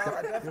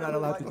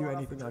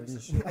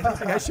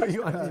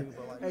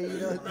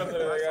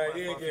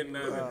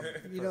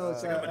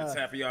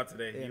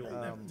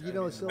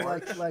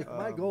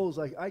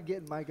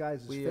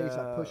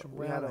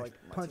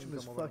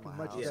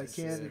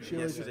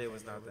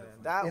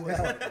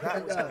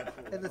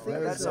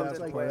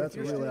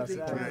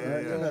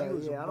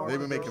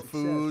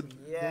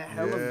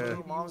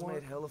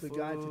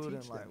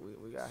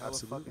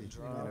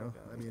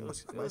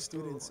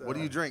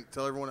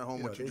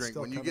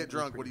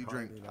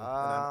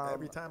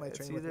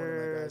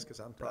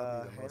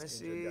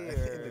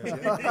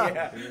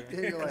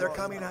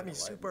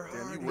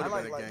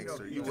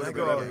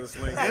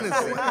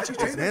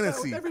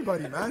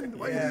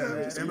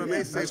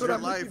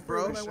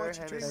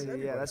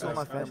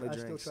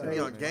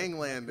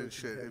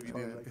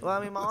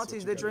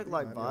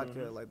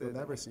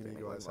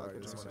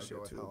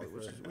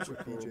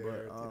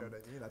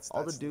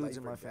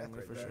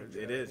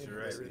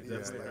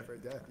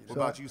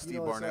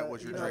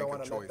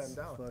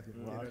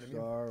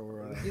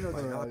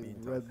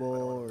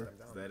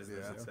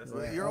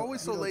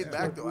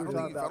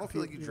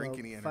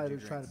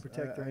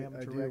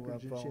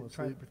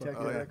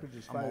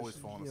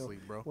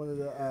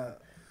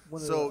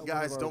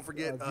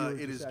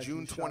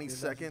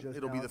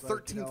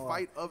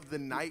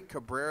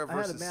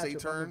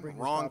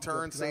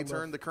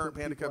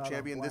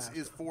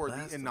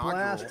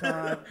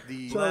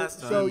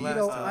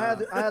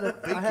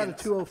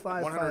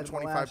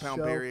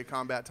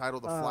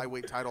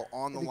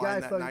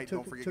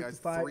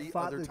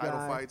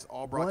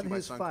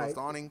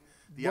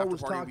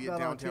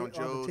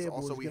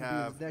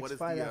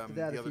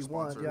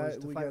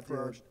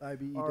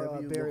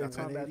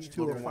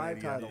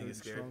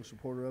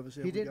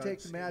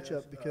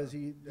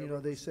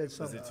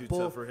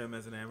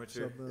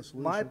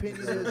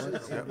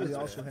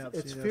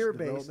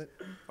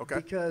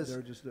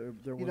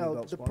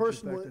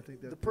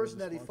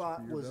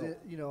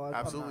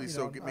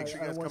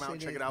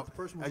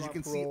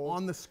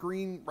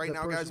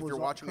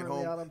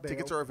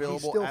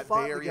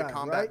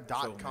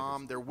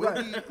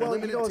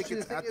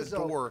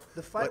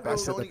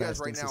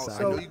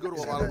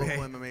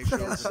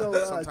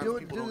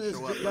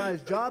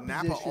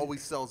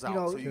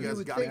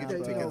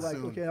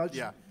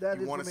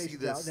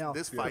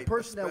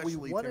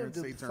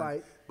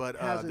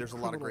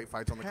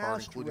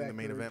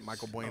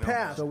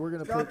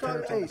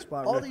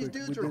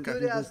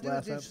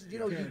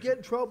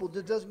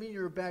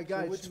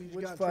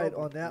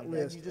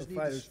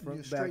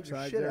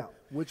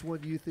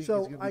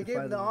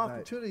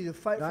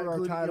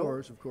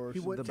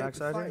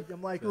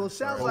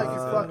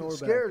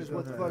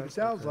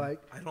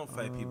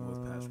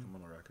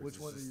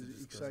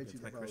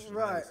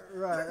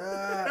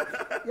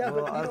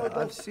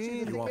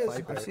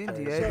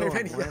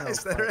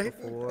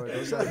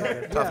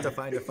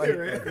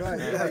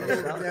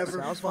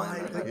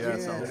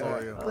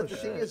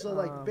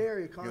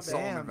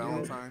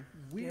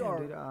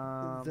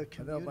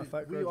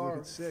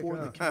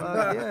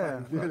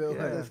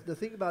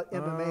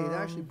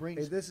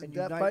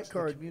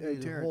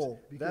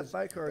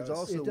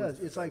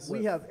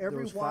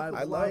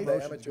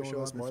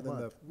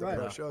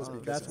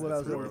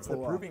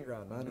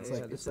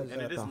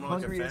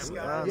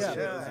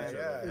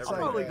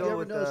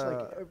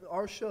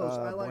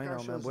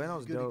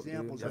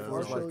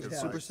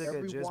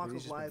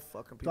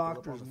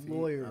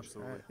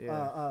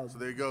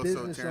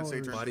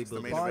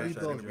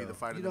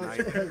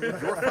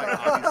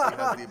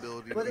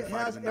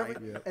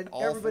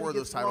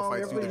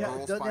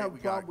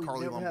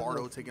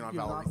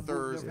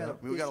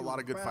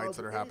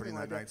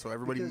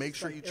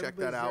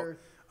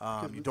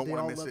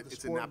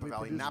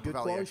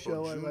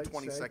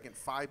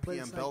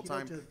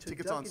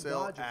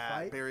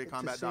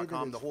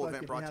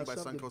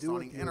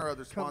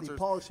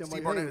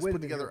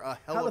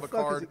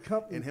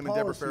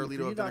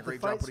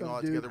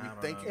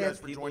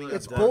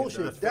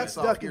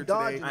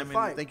 in the I mean,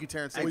 fight. Thank you,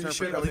 Terrence. Well, Thank you you,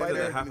 should for have the played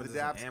leader, it happens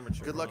the as an daps.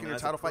 amateur, Good luck you in know, your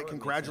as a title pro, fight. it makes sense.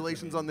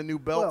 Congratulations I mean, on the new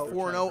Well, belt,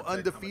 we're 4-0 trying to protect how much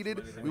undefeated.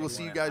 money they We will make.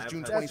 see you And guys I've June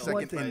had some 22nd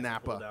fights in pulled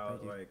Napa.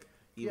 out, like,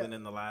 even Yeah.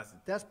 in the last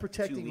That's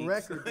protecting 2 weeks.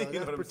 record, though. You know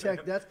That's what I'm saying?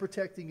 That's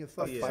protecting a A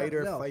fucking fighter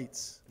something else.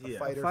 fights. A Yeah.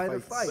 fighter Fighter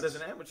fights. fights. But as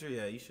an amateur,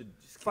 yeah, you should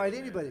just get Fight in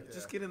there. anybody.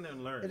 Just get in there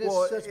and learn. It is-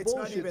 Well, that's it's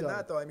not bullshit, even though.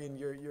 that though. I mean,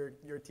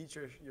 your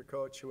teacher, your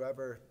coach,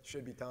 whoever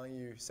should be telling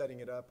you, setting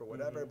it up or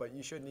whatever. But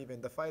you shouldn't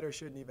even. The fighter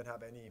shouldn't even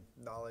have any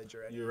knowledge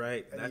or any. You're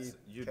right. any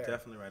You're care.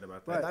 definitely right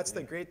about that. And that's Yeah.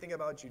 the great thing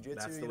about That's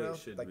jujitsu. the You way it know,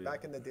 should like be.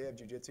 back in the day of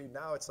jujitsu.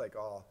 Now it's like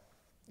all.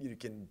 You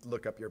can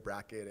look up your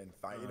bracket and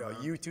find,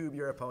 YouTube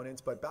your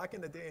opponents. But back in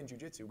the day in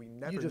jiu-jitsu, we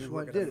never just knew who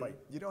went we're going did to it. fight.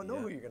 You don't know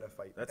Yeah. who you're going to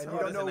fight. That's and how you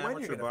it don't is know in when you're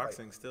amateur going to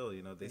boxing fight. still.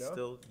 You know, they You know?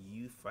 still,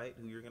 you fight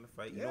who you're going to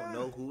fight. You Yeah. don't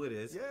know who it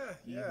is. Yeah,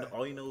 You yeah. know,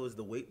 all you know is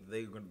the weight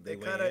they weigh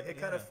It kind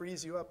in. of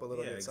frees you up a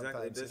little Yeah, bit exactly.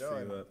 It sometimes, does free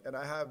you and, up. and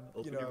I have,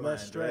 Open you know, your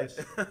less mind, right?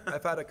 stress.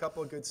 I've had a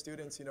couple of good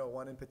students,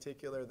 one in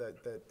particular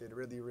that did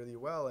really, really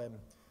well. And,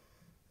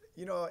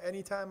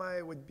 anytime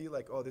I would be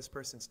like, oh, this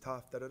person's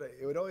tough,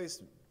 it would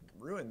always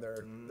ruined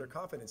their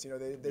confidence. You know,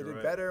 they You're did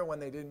right. better when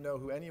they didn't know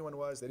who anyone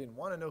was. They didn't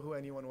want to know who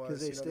anyone was.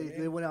 Because You know what I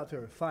they mean? went out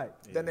there to fight.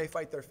 Then they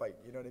fight their fight.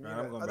 You know what I mean?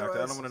 I'm going back. I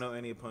don't want to know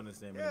any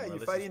opponent's name Yeah, anymore. you're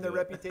Let's fighting just their do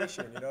it.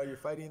 reputation. You know, you're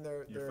fighting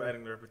their. You're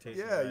fighting their reputation.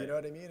 Yeah, right? you know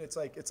what I mean? It's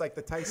like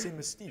the Tyson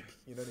mystique.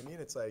 You know what I mean?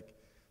 It's like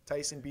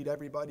Tyson beat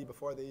everybody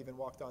before they even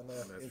walked on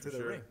into for the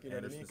sure. ring. You know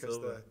Anderson what I mean?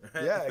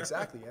 Silva. Yeah,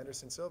 exactly.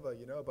 Anderson Silva.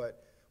 You know,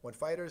 but when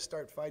fighters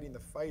start fighting the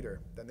fighter,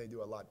 then they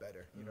do a lot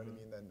better. You know what I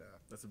mean? Then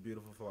That's a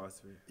beautiful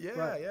philosophy. yeah,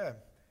 Right. yeah.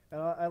 And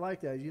I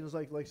like that. You know,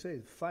 it's like say,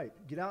 fight.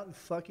 Get out and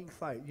fucking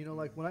fight. You know,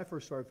 like when I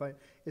first started fighting,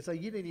 it's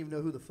like you didn't even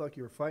know who the fuck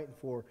you were fighting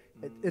for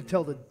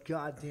until the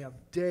goddamn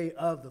day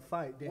of the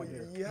fight. Damn Well,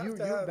 near. you have You to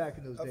were have, back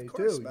in those of days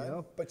course, too. man. You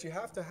know. But you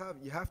have to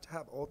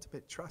have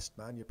ultimate trust,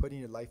 man. You're putting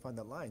your life on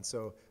the line.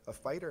 So a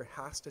fighter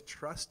has to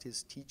trust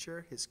his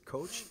teacher, his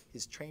coach,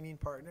 his training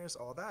partners,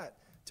 all that,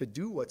 to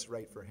do what's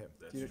right for him.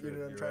 That's You true. know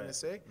what I'm You're trying right. to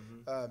say?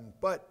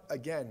 But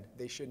again,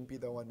 they shouldn't be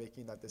the one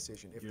making that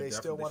decision. If You they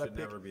still definitely want to should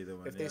pick, never be the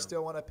one, if they yeah.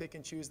 still want to pick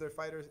and choose their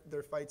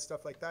fight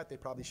stuff like that, they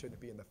probably shouldn't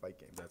be in the fight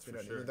game. That's you for know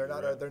what I sure. mean? They're You're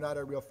not right. they're not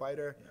a real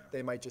fighter. Yeah.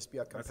 They might just be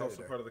a That's competitor.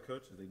 also part of the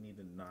coaches. They need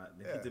to not.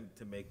 They Yeah.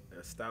 need to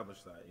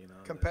establish that. You know.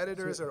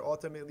 Competitors are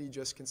ultimately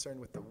just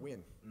concerned with the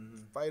win.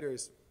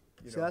 Fighters,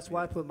 you So know, that's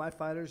why I put my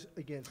fighters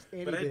against But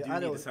I anybody. do know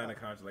need to sign a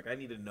contract. Like I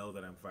need to know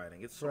that I'm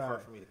fighting. It's so Right.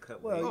 hard for me to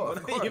cut Well, weight. oh,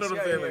 of you know what I'm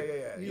course. saying? Yeah, Like, yeah,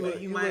 yeah, You, yeah. you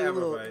you might look have a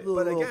little- a fight. little-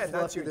 But little again,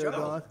 that's your fluffy there,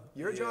 job. Don.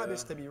 Your job Yeah.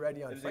 is to be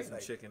ready I on just ate fight some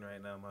night. chicken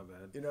right now. My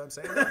bad. You know what I'm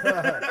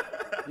saying?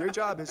 Your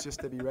job is just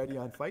to be ready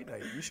on fight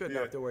night. You shouldn't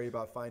have to worry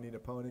about finding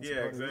opponents.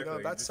 Yeah, exactly. You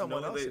know, that's Just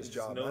someone know that- else's just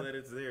job, know man. that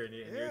it's there and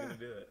you're Yeah. gonna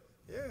do it.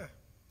 Yeah.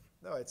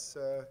 No, it's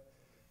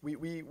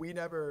we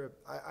never.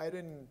 I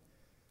didn't.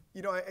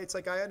 You know, it's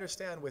like I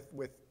understand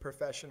with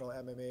professional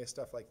MMA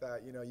stuff like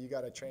that. You know, you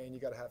got to train, you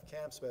got to have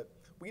camps, but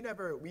we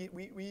never.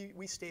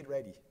 We stayed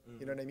ready.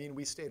 You know what I mean?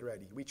 We stayed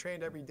ready. We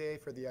trained every day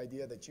for the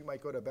idea that you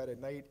might go to bed at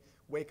night,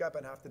 wake up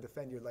and have to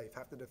defend your life,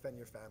 have to defend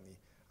your family.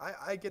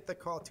 I get the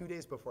call 2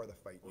 days before the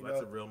fight. Well, you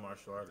that's know? a real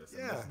martial artist.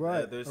 And Yeah. there's-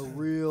 Right, there's a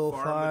real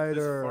fighter.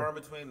 There's far in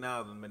between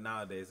now than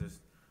nowadays.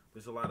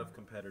 There's a lot of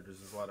competitors.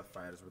 There's a lot of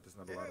fighters, but there's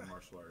not a lot of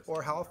martial artists.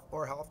 Or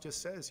Half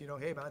just says, you know,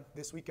 hey man,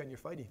 this weekend you're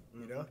fighting.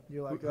 You know,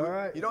 You're like, Who- all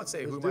right, You don't say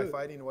let's who do am I it.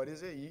 fighting, what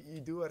is it?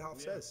 You do what Half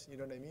says. You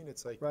know what I mean?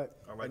 It's like, Right.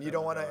 I like and you that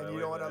don't want to, mentality. and you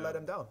I don't like want to that, let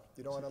him down.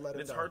 You don't want to let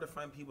him It's down. hard to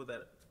find people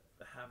that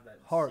have that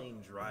Heart.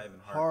 same drive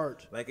and heart.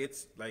 Heart. Like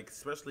it's like,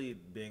 especially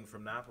being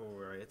from Napa,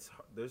 where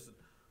there's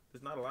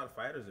not a lot of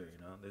fighters there. You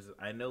know,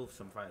 I know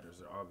some fighters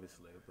there,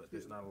 obviously, but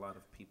there's not a lot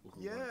of people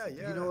who. Yeah, want to.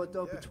 yeah. You know what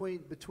though? yeah.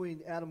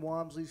 Between Adam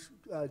Walmsley's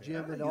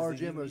gym Yeah, and he's our the-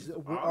 gym, he's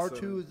our awesome.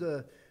 two is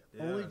the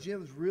only Yeah.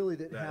 gyms really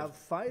that That have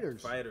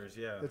fighters. Fighters,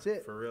 yeah. That's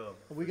it. For real.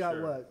 We for got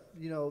sure. what?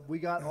 You know, we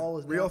got all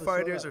his Real Napa sold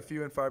fighters out. are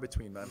few and far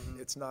between, man.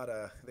 It's not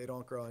they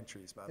don't grow on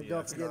trees, man. And Yeah,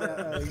 don't it's forget not.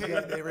 that. You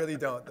got- They really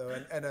don't, though.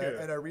 And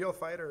a real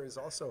fighter is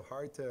also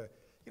hard to.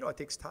 You know, it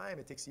takes time.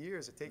 It takes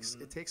years. It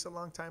takes a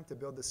long time to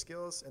build the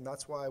skills, and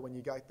that's why when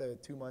you got the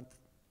 2-month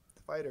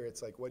fighter,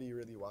 it's like, what are you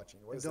really watching?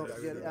 What and is the don't guy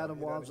forget really Adam doing?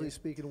 You know what I Walmsley. mean?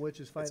 Speaking of which,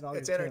 is fighting It's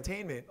August 10th.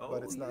 entertainment,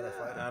 but it's not a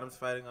fight. Adam's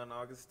fighting on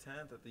August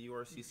 10th at the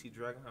URCC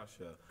Dragon House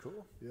show.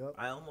 Cool. Yep.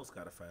 I almost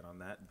got a fight on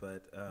that,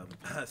 but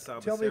Sal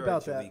Tell me Becerra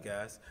about actually, that.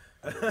 guys.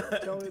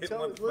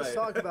 Let's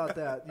talk about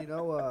that. You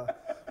know,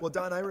 Well,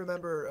 Don, I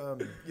remember,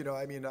 you know,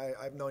 I mean,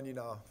 I've known you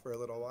now for a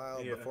little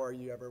while Yeah. before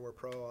you ever were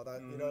pro, all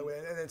that, you know,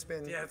 and it's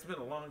been, Yeah, it's been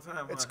a long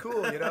time. it's huh?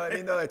 cool, you know, I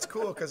mean, no, it's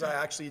cool because I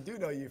actually do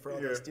know you for all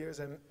those Yeah. years,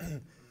 and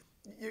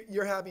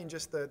you're having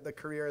just the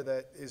career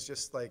that is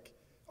just like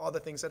all the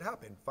things that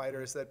happen,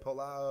 fighters that pull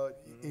out,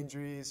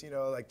 injuries, you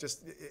know, like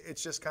just,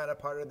 it's just kind of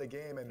part of the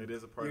game, and It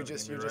is a part you're of the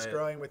just, game, you're you're just right.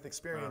 growing with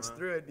experience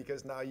through it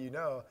because now you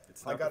know,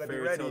 It's I not got the to be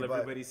fairy ready, tale but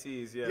everybody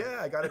sees. Yeah.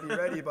 I got to be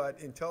ready, but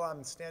until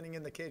I'm standing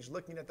in the cage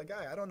looking at the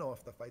guy, I don't know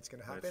if the fight's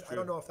going to happen. That's I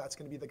don't true. know if that's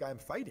going to be the guy I'm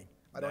fighting.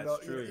 I don't That's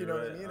know. true, You you're know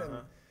what I right, mean? And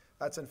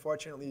that's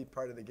unfortunately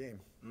part of the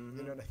game.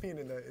 You know what I mean?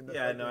 In the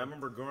Yeah, fight no, I game.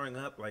 remember growing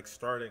up, like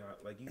starting,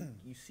 like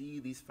you see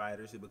these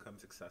fighters who become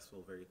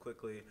successful very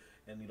quickly,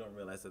 and you don't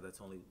realize that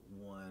that's only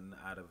one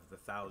out of the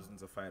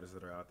thousands of fighters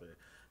that are out there.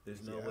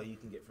 There's no way you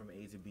can get from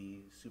A to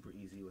B super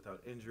easy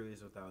without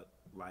injuries, without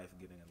life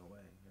getting in the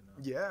way.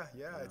 You know?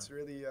 Yeah, it's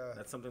really.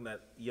 That's something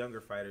that younger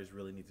fighters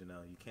really need to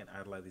know. You can't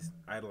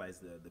idolize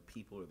the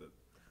people or the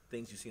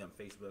things you see on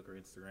Facebook or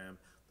Instagram.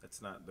 That's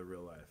not the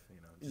real life.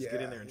 You know, just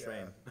get in there and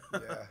train.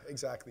 Yeah,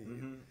 exactly.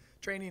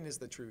 Training is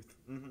the truth.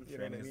 You know what I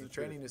Training is mean? the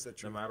Training truth. is the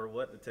truth. No matter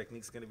what, the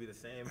technique's going to be the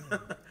same.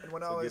 And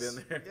when So I get was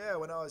in there.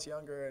 when I was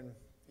younger, and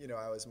you know,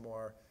 I was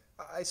more.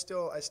 I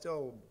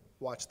still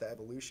watched the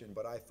evolution,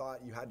 but I thought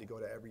you had to go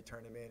to every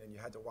tournament and you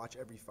had to watch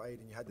every fight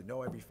and you had to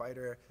know every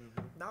fighter.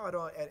 Now I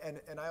don't,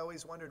 and I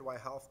always wondered why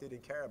Half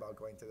didn't care about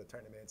going to the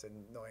tournaments and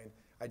knowing.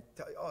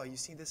 Oh, you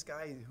see this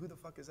guy? Who the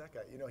fuck is that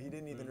guy? You know, he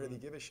didn't even really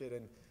give a shit.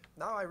 And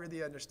now I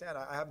really understand.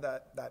 I have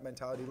that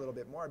mentality a little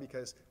bit more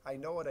because I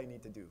know what I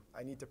need to do.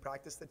 I need to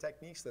practice the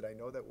techniques that I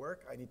know that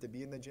work. I need to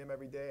be in the gym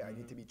every day. I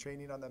need to be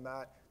training on the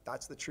mat.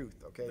 That's the truth.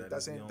 Okay, That it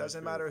is the only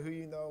doesn't truth. matter who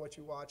you know, what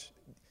you watch.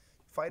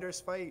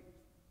 Fighters fight.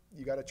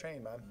 You got to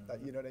train, man.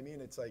 You know what I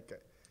mean? It's like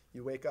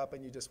you wake up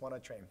and you just want to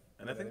train.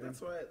 And I think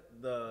that's why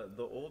the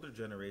older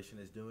generation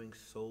is doing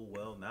so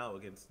well now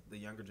against the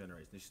younger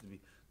generation. It used to be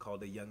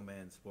called a young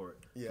man sport.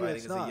 Yeah. Fighting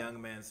It's is not. a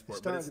young man sport,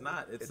 It's but not. it's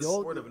not. It's The a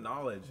old- sport of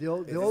knowledge. The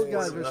old It's a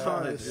guys sport are of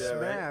starting knowledge, to yeah,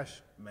 right?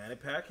 smash. Manny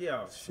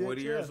Pacquiao, Shit,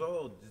 40 years yeah.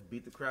 old, just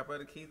beat the crap out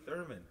of Keith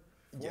Thurman.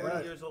 40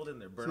 Yeah. years old in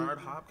there. Bernard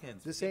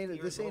Hopkins. This 50 ain't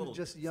years old,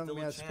 just a young still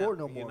man's champ, sport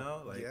no You more.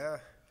 know, like, Yeah.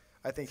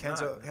 I think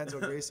It's not. Henzo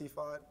Gracie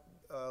fought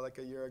like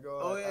a year ago.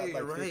 Oh, yeah, at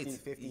you're like right.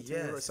 52 or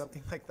Yes.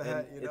 something like And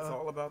that. You know? it's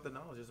all about the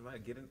knowledge. It's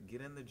about get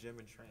in the gym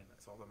and train.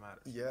 That's all that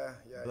matters. Yeah,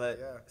 yeah, But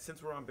yeah.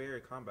 since we're on Barrier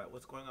Combat,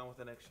 what's going on with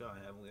the next show? I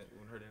haven't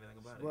heard anything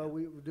about it. Well,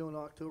 yet. we're doing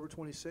October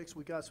 26th.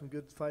 We got some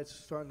good fights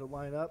starting to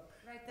line up.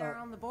 Right there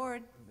on the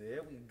board.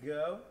 There we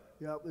go.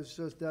 Yeah, it's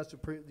just that's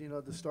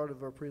the start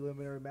of our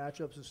preliminary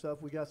matchups and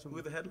stuff. We got some. Who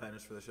are the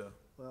headliners for the show?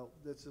 Well,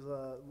 this is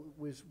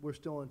we're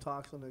still in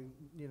talks on the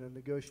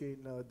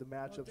negotiating the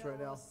matchups right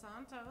now.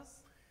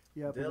 Santos.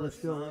 Yeah, but De we're Los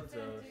still.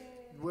 Santos.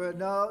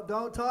 No,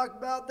 don't talk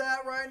about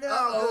that right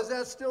now because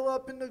that's still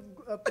up in the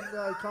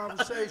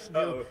conversation.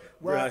 here. Oh,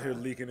 we're out here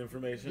leaking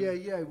information.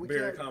 Yeah, we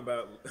Barrier can't-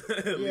 Combat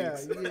Yeah,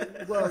 leaks.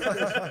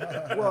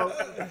 yeah. Well,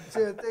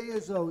 see, the thing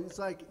is, though, it's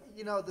like,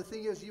 the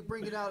thing is, you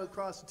bring it out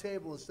across the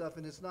table and stuff,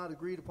 and it's not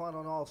agreed upon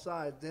on all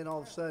sides. Then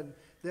all of a sudden,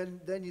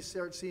 then you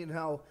start seeing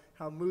how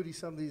moody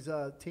some of these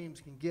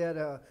teams can get,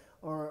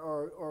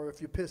 or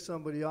if you piss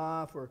somebody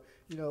off, or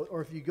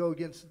if you go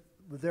against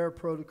their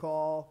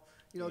protocol,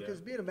 because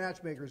Yeah. being a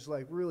matchmaker is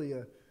like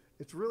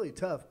it's really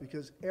tough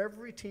because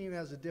every team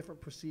has a different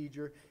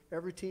procedure.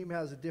 Every team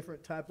has a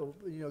different type of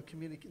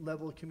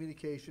level of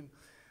communication.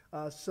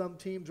 Some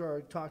teams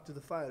are talk to the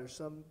fighter.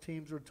 Some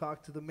teams are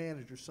talk to the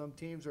manager. Some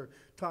teams are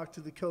talk to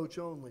the coach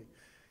only.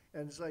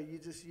 And it's like you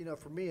just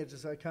for me it's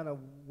just I kind of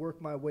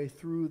work my way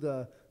through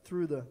the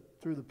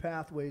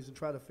pathways and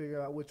try to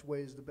figure out which way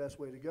is the best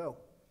way to go.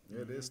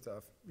 It is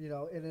tough.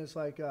 And it's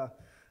like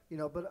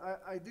but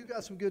I do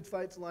got some good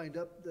fights lined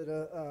up that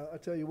I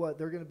tell you what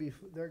they're gonna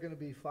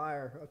be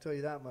fire. I'll tell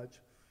you that much.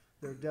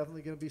 They're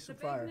definitely gonna be some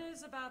The fire. big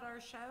news about our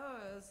show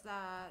is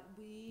that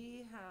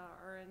we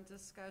are in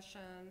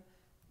discussion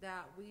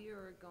that we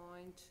are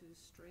going to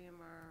stream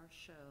our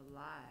show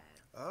live.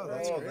 Oh,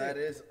 that's Oh, great. that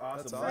is awesome.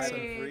 That's Nice awesome.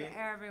 and free.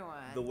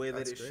 Everyone. The way that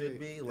That's it should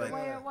great. be, like the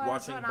way it was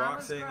watching when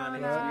boxing I on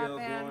was HBO, growing up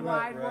going and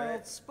right, Wide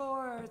World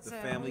Sports, The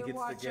and family we gets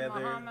watching together,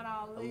 Muhammad a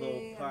Ali little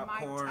and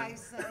popcorn. Mike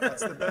Tyson.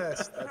 That's the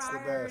best. That's the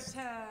prior best.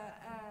 to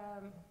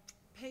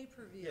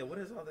pay-per-view. Yeah, what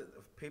is all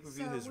that?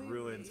 Pay-per-view So has we-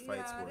 ruined fight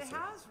yeah, sports. It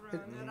has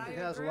ruined it. I it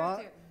has a agree lot,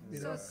 with you.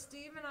 you So know.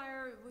 Steve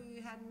and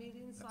we had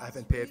meetings last I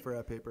haven't paid week, for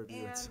a pay-per-view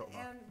in and, so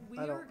long. and we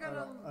I are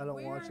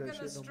don't watch that gonna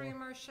shit no stream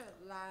more. our shit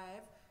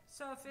live.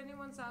 So if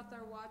anyone's out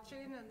there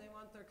watching and they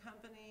want their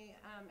company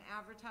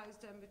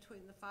advertised in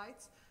between the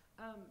fights,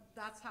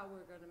 that's how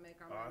we're gonna make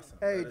our money. Awesome.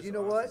 Hey, That do is you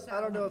know awesome. what?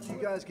 I don't know if you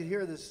guys can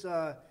hear this.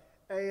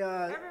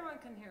 Everyone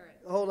can hear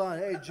it. Hold on.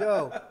 Hey,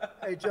 Joe.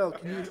 Hey, Joe.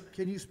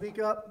 Can you speak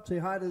up? Say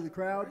hi to the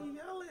crowd. Why are you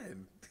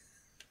yelling?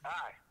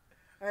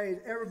 Hey,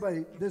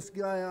 everybody. This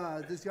guy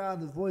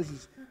on the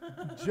voices,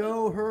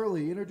 Joe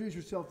Hurley. Introduce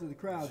yourself to the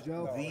crowd,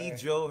 Joe. The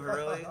Joe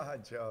Hurley.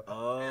 Joe.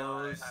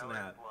 Oh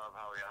snap!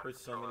 Heard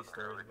so many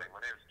stories. Everything. My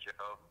name's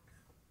Joe.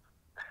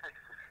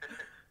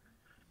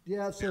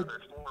 Yeah. So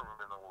There's 4 of them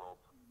in the world.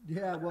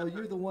 yeah. Well,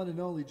 you're the one and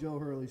only Joe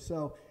Hurley.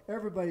 So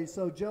everybody.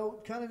 So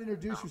Joe, kind of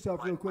introduce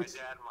yourself real quick. My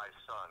dad and my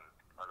son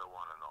are the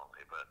one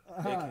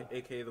and only, but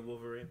AKA the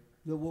Wolverine.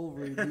 The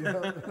Wolverine. You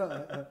know?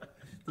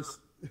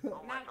 who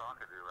am I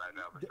talking to right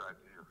now besides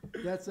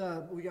you? That's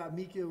we got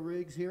Mikio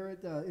Riggs here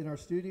at in our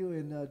studio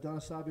and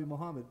Donasabi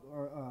Muhammad,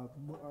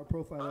 our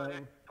profile. Hey,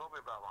 told me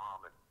about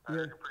Muhammad. I Yeah.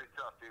 heard you're pretty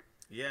tough, dude.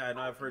 Yeah, I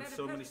know. I've heard Better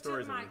so put many it to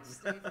stories of Mike, it.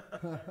 Steve. I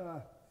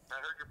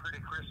heard you're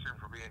pretty Christian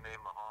for being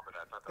named Muhammad.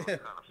 I thought that was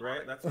kind of funny.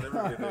 Right? That's what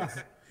everybody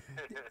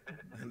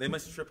thinks. They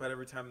must trip out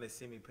every time they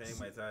see me paying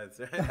my tithes.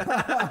 Right?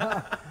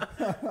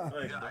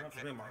 Like, don't have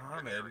to pay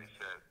Muhammad. Every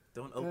cent.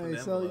 Don't open Hey,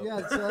 the so envelope.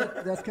 yeah,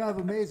 so that's kind of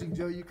amazing,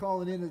 Joe. You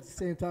calling in at the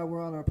same time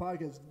we're on our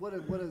podcast. What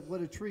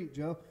a treat,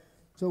 Joe.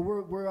 So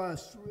we're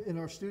in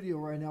our studio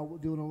right now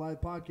doing a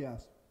live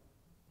podcast.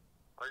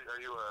 Are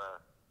you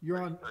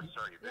You're on.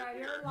 sorry, you Yeah, busy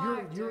you're or-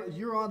 live. You're dude.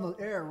 you're on the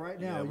air right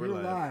now. Yeah, we're you're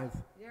live. live.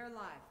 You're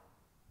live.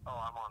 Oh,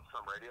 I'm on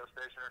some radio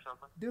station or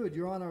something? Dude.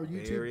 You're on our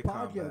YouTube Barry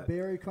podcast, Combat.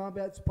 Barry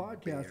Combat's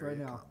podcast right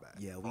now.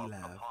 Yeah, we A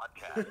laugh.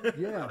 podcast.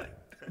 Yeah.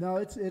 No,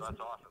 it's That's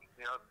awesome.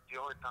 You know, the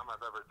only time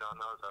I've ever done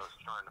those, I was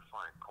trying to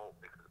find Colt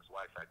because his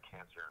wife had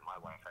cancer and my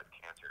wife had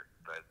cancer.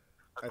 But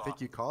I think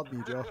you called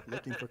me, Joe,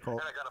 looking for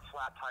Colt. And I got a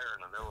flat tire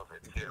in the middle of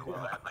it too.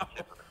 While I had my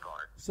kids in the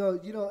car. so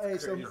hey,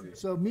 Crazy.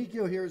 so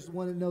Mikio here is the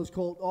one that knows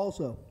Colt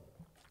also.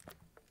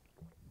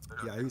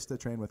 Yeah, I used to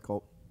train with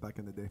Colt back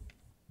in the day.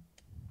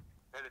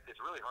 And it's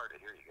really hard to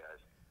hear you guys.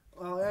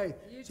 Oh, hey.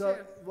 You so,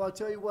 too. well, I'll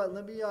tell you what.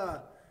 Let me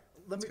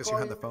 'cause call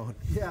you're on you. the phone.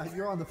 Yeah,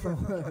 you're on the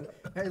phone.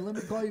 Hey, let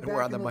me call you And we're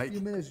back on in the a mic.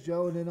 few minutes,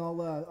 Joe, and then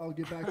I'll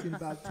get back to you in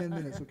about 10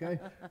 minutes. Okay?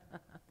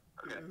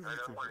 Okay, don't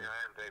worry, I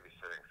am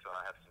babysitting, so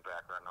I have some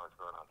background noise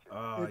going on too.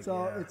 Oh,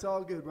 it's yeah.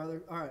 all good,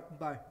 brother. All right,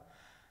 bye.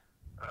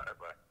 All right,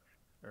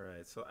 bye. All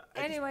right, so I just-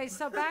 Anyway,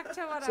 so back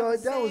to what So I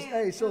was that was- saying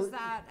hey, so- is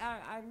that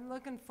I'm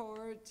looking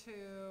forward to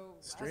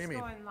Streaming.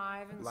 us going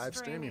live and Live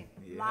streaming.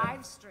 streaming. Yeah.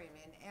 Live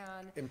streaming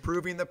and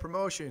Improving the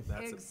promotion.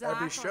 exactly.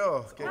 Every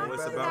show. It's Getting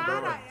always better about and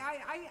growing. better.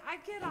 I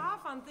get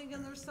off on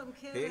thinking there's some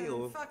kid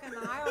Hey-o. in fucking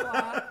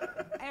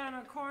Iowa and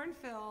a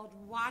cornfield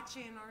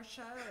watching our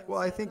shows. Well,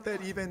 I and think the that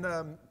one- even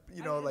I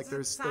mean, like it's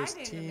there's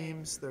exciting to me.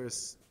 teams,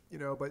 there's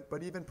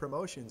but even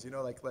promotions,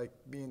 like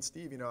me and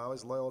Steve, I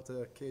was loyal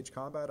to Cage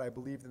Combat. I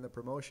believed in the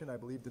promotion, I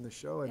believed in the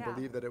show, and Yeah.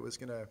 believed that it was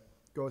gonna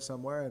go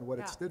somewhere and what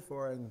Yeah. it stood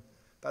for, and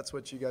that's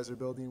what you guys are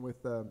building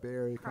with Bay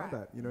Area Correct.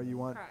 Combat. You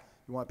want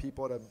Correct.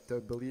 people to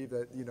believe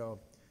that you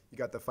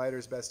got the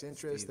fighter's best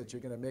interest, Steve, that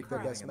you're gonna make the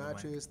Correct. best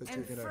matches, that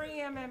and you're gonna.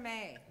 free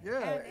MMA.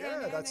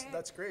 Yeah,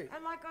 that's great.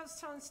 And like I was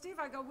telling Steve,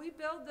 I go, we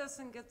build this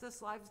and get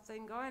this live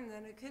thing going,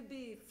 then it could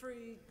be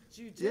free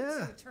jujitsu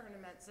Yeah.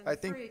 tournaments and I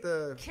think free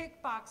the-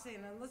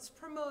 kickboxing, and let's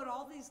promote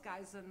all these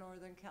guys in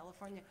Northern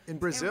California. In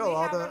Brazil, and we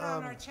all have the it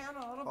on our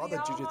channel. It'll all be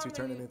the on jiu-jitsu the-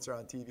 tournaments are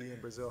on TV in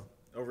Brazil.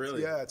 Oh,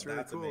 really? Yeah, it's really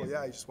That's cool. amazing.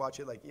 Yeah, you just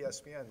watch it like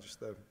ESPN, just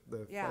the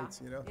Yeah,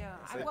 fights, yeah.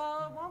 That's it.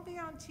 Well, it won't be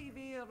on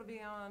TV. It'll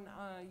be on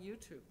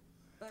YouTube.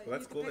 But Well,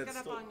 that's you can cool. pick It's it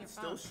up still, on your it's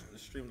phone. still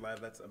streamed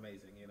live. That's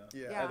amazing, Yeah,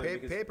 Yeah.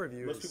 Because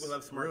pay-per-view. Most people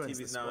have smart ruins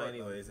the TVs now, sport,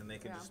 anyways, and they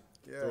can Yeah. just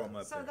Yeah. throw them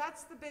up So there.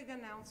 that's the big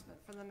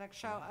announcement for the next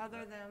show,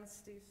 other than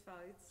Steve's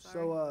fights. Sorry.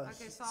 So,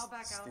 okay, so I'll back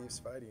out. Steve's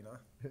fighting,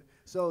 huh?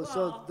 So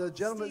Well, the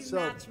gentleman, Steve's so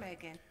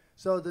matchmaking.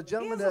 the He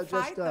gentleman has a that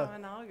just fight though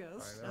in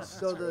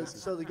August.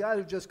 so the guy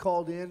who just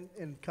called in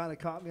and kind of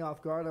caught me off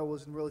guard, I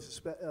wasn't really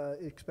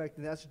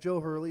expecting. That's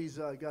Joe Hurley. He's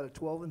got a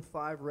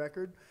 12-5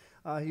 record.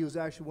 He was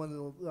actually one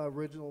of the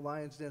original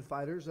Lions Den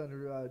fighters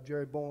under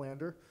Jerry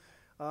Bolander.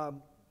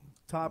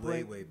 Top Way,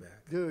 ranked, way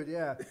back. dude.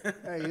 Yeah,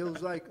 hey, he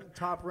was like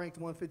top ranked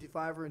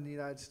 155er in the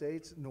United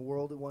States, in the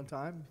world at one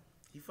time.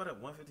 He fought at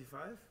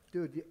 155?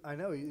 Dude, I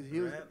know he was.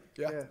 Right?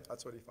 Yeah,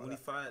 that's what he fought. When he at.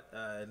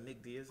 fought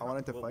Nick Diaz? I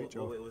wanted to What- fight what-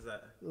 Joe. What was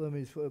that? Let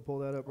me pull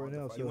that up right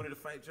now. You So wanted to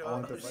fight Joe? I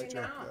wanted to Oh, fight shit.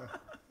 Joe.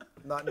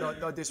 now. Yeah.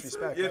 No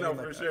disrespect. Yeah, I no, mean,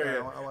 for like, sure. I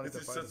Yeah. wanted It's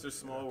to just fight such him. a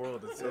small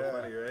world. It's so Yeah,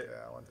 funny, right?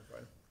 Yeah, I wanted to fight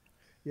him.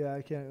 yeah,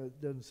 I can't.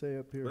 It doesn't say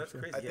up here. Well, that's so.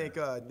 crazy. I yeah.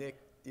 think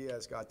Nick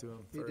Diaz got to him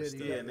He did, first.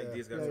 he Yeah, did. Nick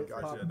Diaz got Yeah, some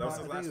fight. Pop- Yeah. That was Pop- his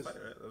I think last it was-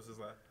 fight, right? That was his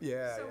last.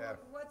 Yeah, So yeah.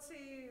 what's the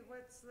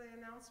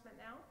announcement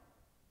now?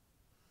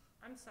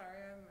 I'm sorry,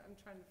 I'm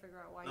trying to figure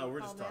out why No, you we're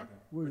called just in. talking.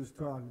 We're just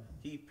talking.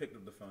 He picked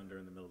up the phone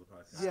during the middle of the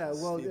podcast. Yeah,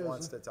 well, Steve it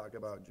wants was- to talk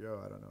about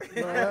Joe. I don't know. right.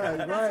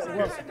 what I'm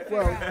trying to figure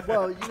out.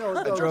 Well, you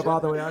know, though, Drove all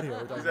the way out here. We're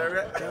talking Is that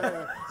about-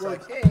 right? It's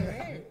like,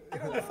 hey,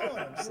 get on the phone.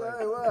 I'm just like,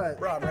 right.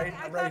 bro, I'm right, I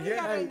I'm thought right he here.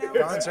 got Hey, a note.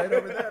 Don's right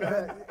over there,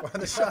 man. We're on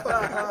the show.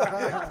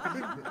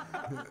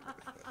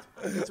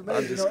 It's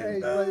amazing. just Though, hey,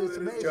 kidding. but it's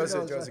amazing. Joe's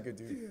though, a it's good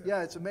dude.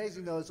 yeah, it's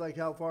amazing though. It's like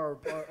how far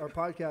our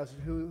podcast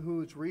and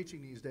who it's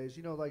reaching these days.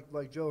 You know,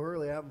 like Joe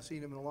Hurley. I haven't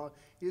seen him in a long.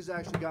 He's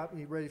actually got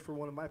me ready for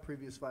one of my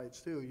previous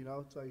fights too. You know,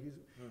 it's like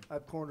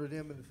I've cornered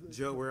him. And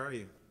Joe, where are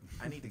you?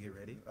 I need to get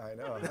ready. I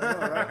know.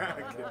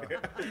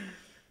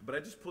 But I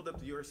just pulled up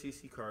the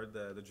URCC card,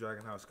 the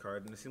Dragon House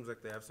card, and it seems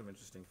like they have some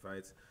interesting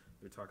fights.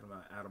 You're talking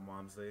about Adam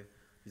Walmsley.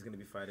 He's going to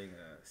be fighting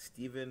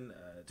Stephen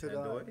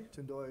Tandoy.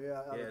 Tandoy,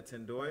 yeah. Yeah,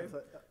 Tandoy,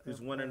 who's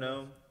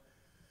 1-0.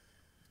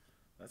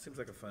 That seems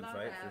like a fun Love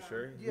fight Adam. for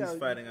sure. Yeah, He's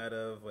fighting out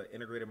of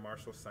Integrated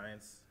Martial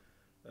Science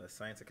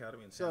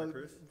Academy in Santa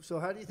Cruz. So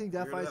how do you think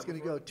that You heard of fight's that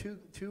going to go?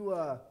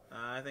 before?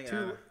 I think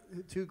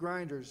Two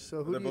grinders.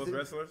 So who they're do you both think?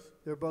 wrestlers.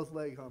 They're both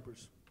leg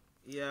humpers.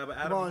 Yeah, but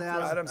Come on,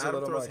 Adam. Adam's a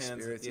little more throws hands.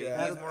 experienced, Yeah,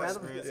 yeah. he's more Adam's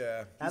experienced. Yeah.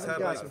 He's Adam's had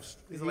got like, some- he's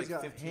he's like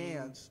got 15,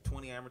 hands.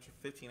 15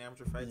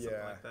 amateur fights, something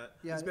like that.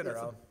 Yeah, He's been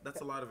it's- around.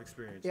 That's a lot of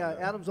experience. Yeah, you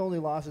know? Adam's only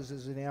losses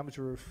is in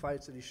amateur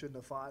fights that he shouldn't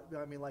have fought.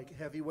 I mean, like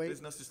heavyweight.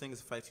 There's no such thing as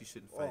fights you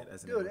shouldn't Oh, fight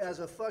as an dude, amateur. as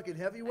a fucking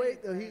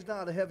heavyweight, though, he's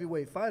not a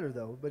heavyweight fighter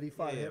though, but he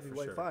fought for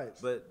heavyweight sure.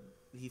 fights. But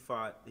he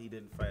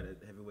didn't fight at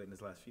heavyweight in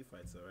his last few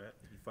fights, though, right?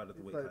 He fought at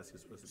the weight But class he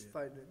was supposed to he's be.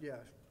 fighting, yeah.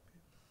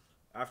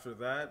 After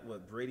that,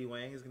 Brady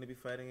Wang is going to be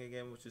fighting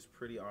again, which is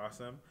pretty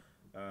awesome.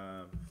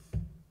 Where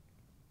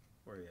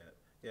are you at?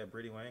 Yeah,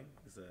 Brady Wang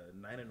is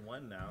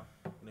 9-1 now.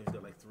 You know, he's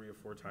got like 3 or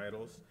 4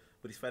 titles,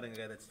 but he's fighting a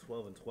guy that's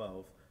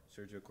 12-12.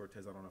 Sergio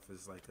Cortez. I don't know if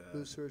it's like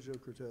Who's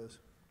Sergio Cortez?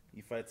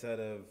 he fights out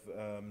of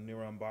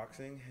Neuron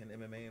Boxing and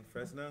MMA in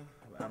Fresno.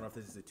 I don't know if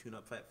this is a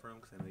tune-up fight for him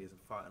because I know he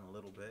hasn't fought in a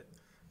little bit.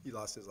 He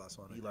lost his last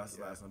one. I He think, lost his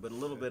last one, but a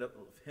little bit of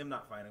him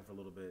not fighting for a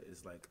little bit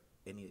is like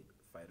any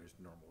fighter's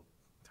normal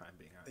time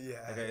being out.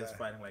 Yeah, that guy is yeah.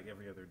 fighting like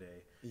every other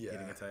day, Yeah,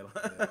 getting a title.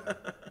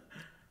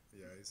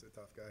 Yeah, he's a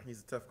tough guy.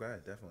 He's a tough guy,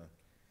 definitely.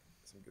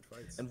 Some good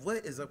fights. And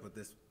what is up with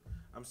this?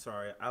 I'm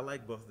sorry, I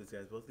like both of these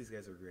guys. Both these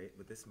guys are great,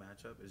 but this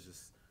matchup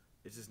is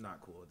it's just not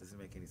cool. It doesn't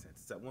make any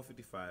sense. It's at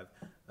 155.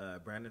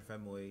 Brandon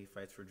Femoy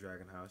fights for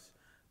Dragon House.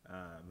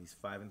 He's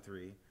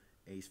 5-3.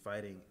 And he's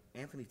fighting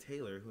Anthony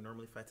Taylor, who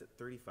normally fights at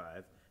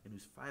 35, and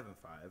who's 5-5.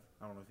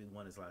 I don't know if he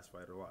won his last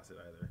fight or lost it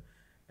either.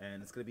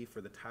 And it's going to be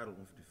for the title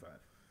 155.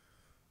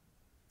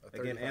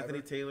 Again, 35er?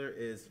 Anthony Taylor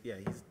is,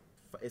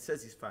 it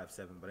says he's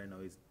 5'7", but I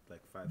know he's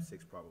like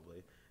 5'6"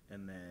 probably.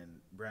 And then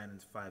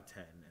Brandon's 5'10",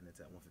 and it's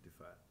at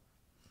 155.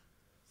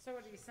 So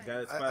what are you saying?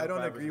 Guys, I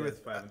don't agree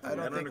with. I I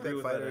don't think agree that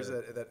with fighters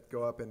either. that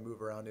go up and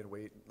move around in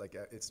weight, like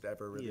it's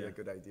ever really a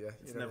good idea.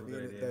 It's You know never what I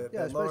a mean? good idea. The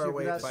Yeah, especially lower if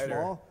weight you're that fighter,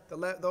 small. the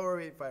lower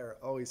weight fighter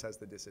always has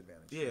the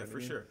disadvantage. you know Yeah, what I for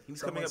mean? sure.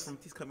 He's coming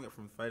up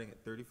from fighting at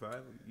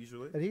 35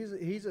 usually. And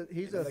he's a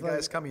And the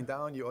guy's coming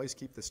down. You always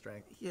keep the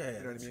strength. Yeah,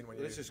 you know what I mean. When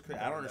it's you're just crazy.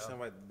 I don't understand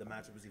why the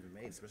matchup was even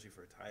made, especially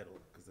for a title,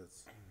 because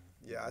that's.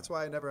 Yeah, that's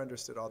why I never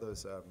understood all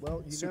those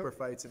Well, you super never-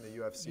 fights in the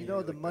UFC. You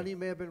know, the like money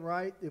may have been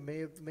right. It may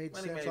have made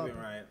Money sense. may have been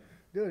right.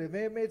 Dude, it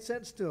may have made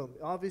sense to him.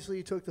 Obviously,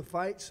 he took the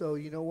fight, so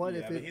you know what?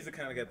 Yeah, if but it, he's the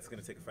kind of guy that's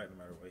going to take a fight no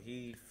matter what.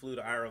 He flew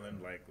to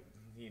Ireland, like,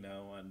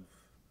 on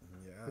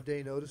Yeah. a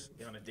day notice.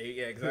 on a day,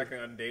 yeah, exactly,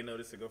 on day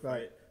notice to go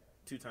Right. fight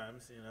 2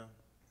 times,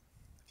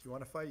 If you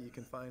want to fight, you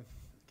can find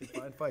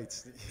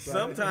fights.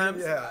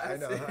 Sometimes. Yeah, I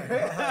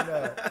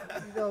know.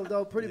 You know,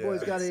 though, Pretty Yeah.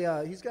 Boy's got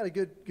he's got a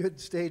good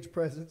stage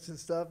presence and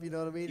stuff. You know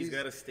what I mean? He's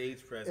got a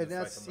stage presence. and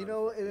that's like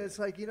a and it's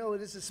like it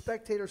is a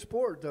spectator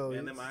sport though.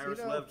 And them It's, Irish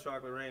you know, love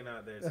chocolate rain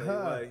out there.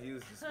 So he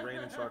was just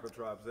raining chocolate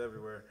drops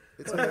everywhere.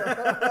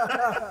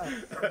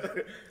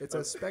 It's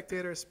a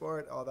spectator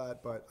sport, all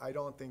that, but I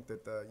don't think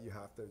that you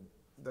have to.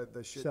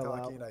 The shit Sell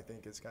talking, out. I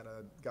think, has kind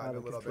of gotten Out a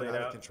of little bit control.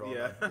 out of Played control.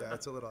 out, now. yeah. Yeah,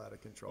 it's a little out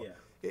of control. Yeah.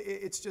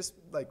 It's just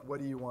like,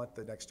 what do you want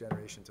the next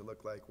generation to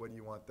look like? What do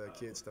you want the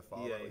kids to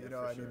follow? yeah, you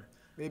know, for I mean, sure.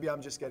 maybe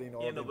I'm just getting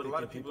old Yeah, no, and but a thinking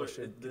lot of people,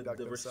 should the conduct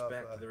themselves.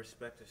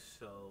 respect is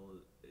so.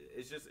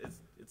 It's just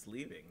it's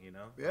leaving,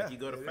 Yeah, Like you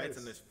go to it fights is.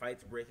 and there's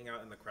fights breaking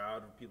out in the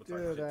crowd, and people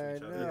talking Dude, shit to I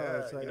each other. know.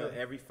 Yeah, It's like,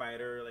 Every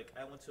fighter. Like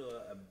I went to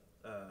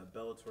a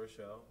Bellator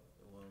show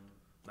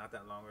not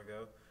that long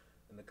ago.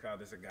 In the crowd,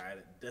 there's a guy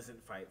that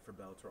doesn't fight for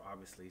Bellator,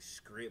 obviously.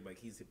 Like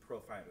he's a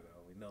pro fighter,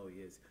 though. We know he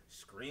is.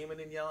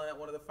 Screaming and yelling at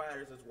one of the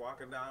fighters that's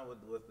walking down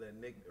with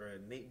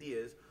Nate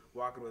Diaz,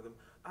 walking with him.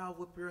 I'll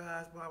whip your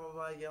ass, blah, blah,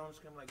 blah, yelling,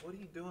 screaming. Like, what are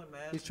you doing,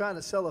 man? he's trying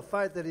to sell a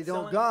fight that he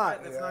Selling don't a got.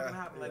 fight That's not going to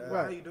happen. Like, Yeah. why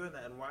are Right. you doing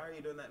that? And why are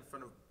you doing that in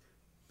front of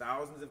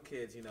thousands of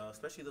kids,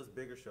 especially those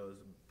bigger shows?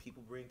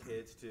 People bring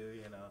kids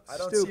too, I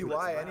don't Stupid. see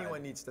why That's bad.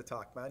 anyone needs to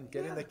talk, man.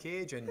 Get in the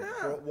cage and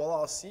we'll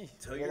all see.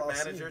 Tell We'll your all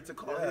manager see. to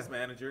call his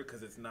manager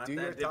because it's not Do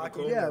your that difficult.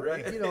 talking. Yeah,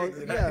 Right. but, you know,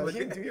 You know yeah. what I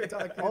mean? Do your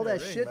talking All in the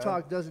that ring, shit man.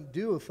 talk doesn't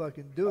do it.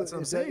 That's what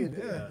I'm saying.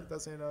 It, Yeah, it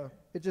doesn't.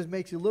 it just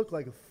makes you look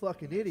like a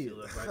fucking You idiot.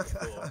 look like a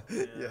fool.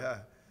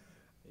 Yeah.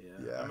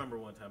 Yeah. I remember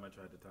one time I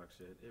tried to talk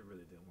shit. It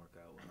really didn't work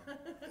out well.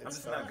 I'm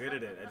just not good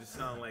at it. I just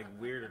sound like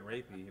weird and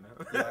rapey,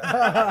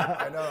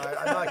 I know.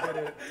 I'm not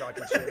good at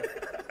talking shit.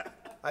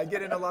 I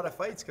get in a lot of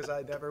fights because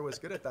I never was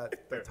good at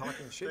that. The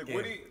talking shit Like, game.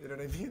 what do You know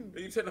what I mean? Are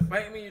you trying to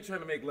fight me? Or you trying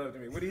to make love to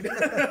me? What are you doing?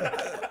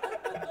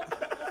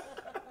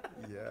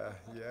 Yeah.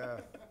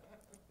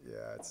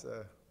 It's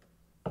So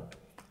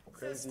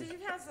crazy. Steve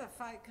has a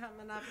fight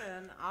coming up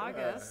in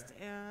August,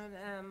 and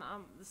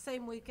the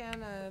same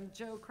weekend,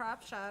 Joe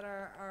Cropshot,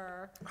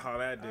 our Oh,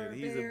 that dude,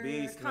 he's a Barrier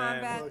beast, man.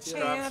 combat Drop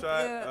champ,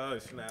 shot. yeah. Oh,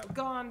 snap.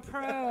 gone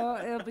pro,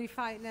 he'll be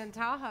fighting in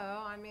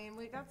Tahoe. I mean,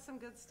 we got some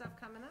good stuff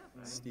coming up.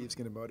 Right? Steve's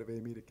gonna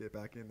motivate me to get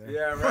back in there.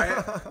 Yeah, right?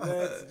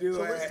 Let's do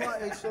So it. let's talk.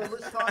 Hey,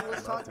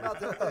 let's talk about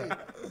that.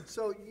 Hey,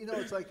 so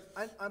it's like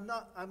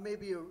I'm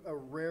maybe a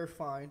rare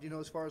find,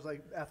 as far as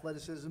like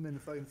athleticism and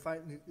fucking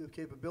fighting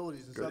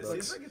capabilities and Good stuff. It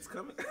But, seems like it's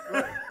coming.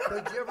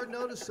 but do you ever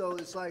notice though?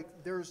 It's like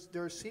there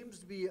seems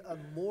to be a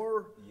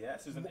more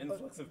Yes, there's an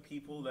influx of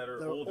people that are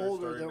they're older,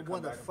 older starting that to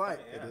want come to back fight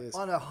and fight. It is.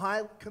 on a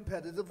high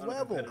competitive On a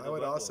level. competitive I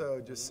would level. also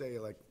just say,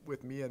 like,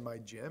 with me and my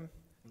gym,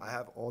 I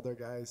have older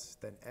guys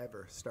than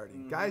ever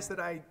starting. Guys that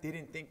I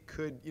didn't think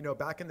could,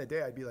 back in the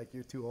day, I'd be like,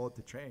 you're too old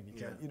to train. You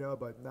can't,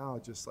 but now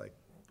just like.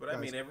 But I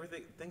guys- mean,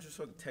 things are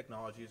so,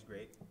 technology is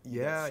great.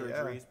 Yeah, You get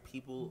yeah. surgeries,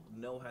 people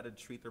know how to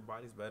treat their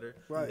bodies better.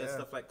 Right. You get Yeah.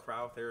 stuff like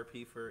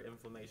cryotherapy for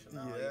inflammation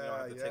now. You don't Yeah,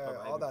 have to take yeah,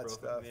 all that ibuprofen.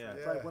 stuff. Yeah.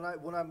 It's like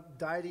when I'm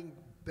dieting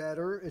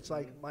better, it's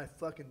like my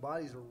fucking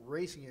body's a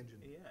racing engine.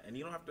 Yeah, and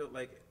you don't have to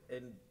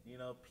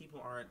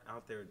people aren't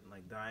out there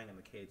like dying in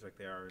the cage like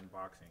they are in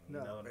boxing. You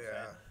No. know what I'm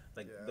Yeah, saying?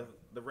 Like yeah.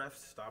 the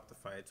refs stop the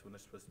fights when they're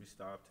supposed to be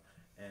stopped.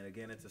 And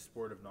again, it's a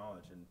sport of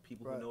knowledge, and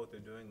people Right. who know what they're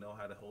doing know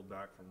how to hold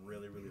back from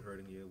really, really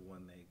hurting you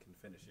when they can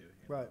finish you. You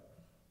know? Right.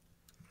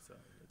 So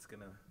it's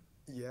gonna.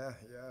 Yeah.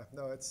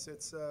 No, it's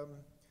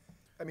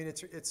I mean,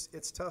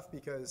 it's tough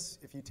because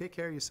if you take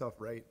care of yourself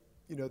right,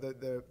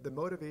 the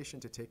motivation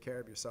to take care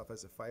of yourself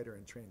as a fighter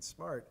and train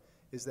smart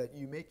is that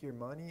you make your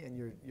money and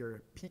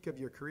your peak of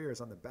your career is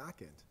on the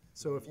back end.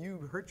 So if you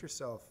hurt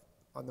yourself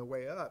on the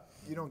way up,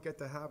 you don't get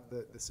to have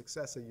the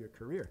success of your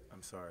career.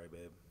 I'm sorry,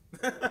 babe.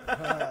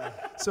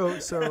 So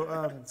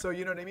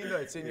you know what I mean? Though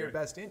it's in your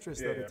best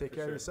interest though to Yeah, take for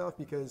care of sure. yourself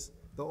because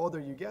the older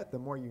you get, the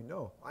more you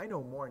know. I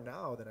know more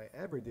now than I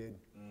ever did,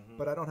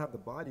 but I don't have the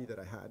body that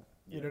I had.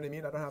 You know what I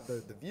mean? I don't have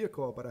the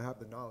vehicle, but I have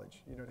the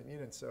knowledge. You know what I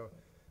mean? And so,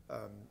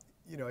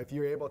 if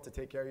you're able to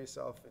take care of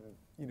yourself and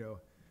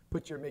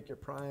make your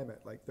prime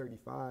at like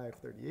 35,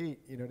 38.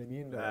 You know what I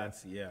mean?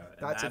 That's and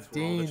that's a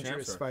where all the champs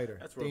dangerous are. fighter.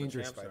 That's where all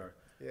Dangerous the champs fighter.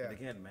 are. Yeah. And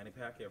again, Manny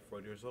Pacquiao,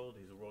 40 years old,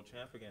 he's a world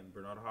champ again.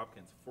 Bernard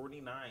Hopkins,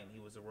 49,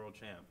 he was a world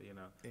champ.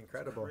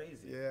 Incredible.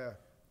 It's crazy. Yeah.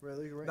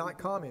 Really, Not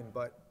common,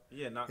 but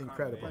Yeah, not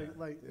incredible. common,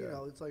 like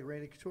Yeah. it's like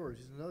Randy Couture.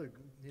 He's another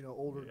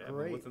older, Yeah, but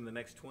great. within the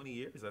next 20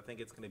 years, I think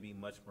it's going to be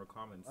much more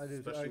common, I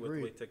especially with agree.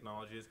 the way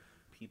technology is.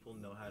 People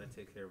know how to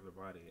take care of their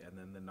body, and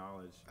then the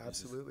knowledge. is just-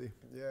 Absolutely.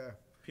 Yeah.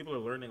 people are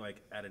learning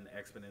like at an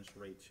exponential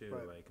rate too,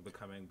 Right. like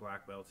becoming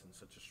black belts in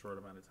such a short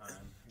amount of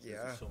time. There's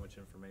Yeah. just so much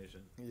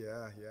information.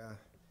 Yeah.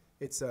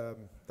 It's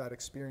that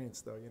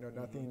experience, though.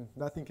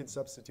 Nothing can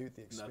substitute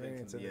the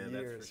experience yeah, and the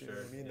that's years. for You know what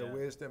I sure, mean? yeah. The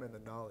wisdom and the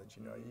knowledge.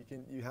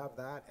 You have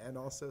that, and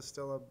also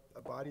still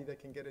a body that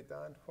can get it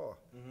done. Oh,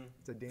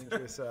 it's a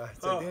dangerous, a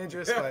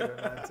dangerous fighter,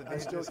 man. It's a I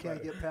dangerous still can't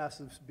fighter. get past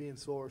this being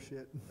sore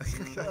shit.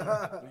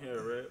 Yeah,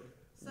 right.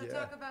 So Yeah.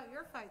 talk about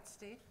your fight,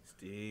 Steve.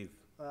 Steve,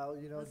 Well,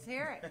 Let's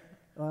hear it.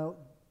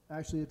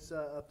 actually, it's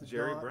up to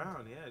Jerry Don.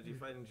 Brown. Yeah, did you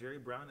fighting Jerry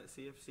Brown at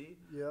CFC?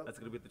 Yep. That's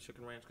gonna be at the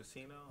Chicken Ranch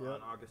Casino Yep.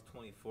 on August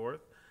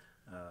 24th.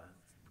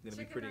 It's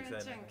gonna be pretty Chicken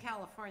Ranch exciting. in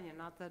California,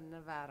 not the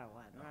Nevada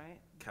one, right?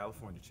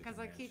 California Chicken Because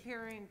I Ranch. keep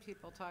hearing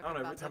people I talking don't know.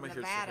 Every about the time I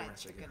hear Nevada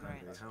Chicken Chicken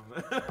Ranch, Ranch.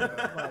 I get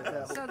hungry. Right,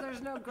 yeah. So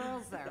there's no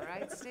girls there,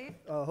 right, Steve?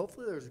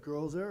 Hopefully there's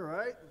girls there,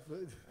 right?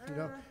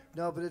 But,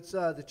 no, but it's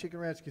the Chicken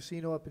Ranch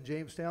Casino up in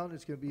Jamestown.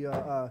 It's going to be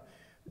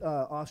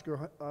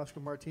Oscar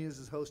Martinez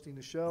is hosting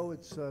the show.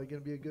 It's going to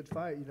be a good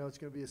fight. It's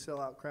going to be a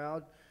sellout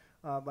crowd.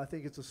 I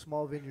think it's a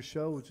small venue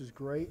show, which is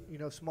great.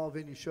 Small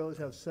venue shows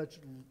have such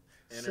energy.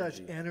 The It's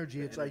like energy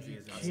you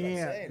is awesome.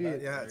 can't beat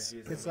it. Yeah, Energy is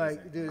It's amazing.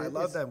 like, dude, I it's-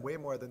 love them way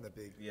more than the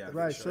big. Yeah, for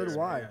Right, so sure. do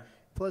I. Yeah.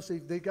 Plus,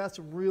 they got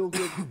some real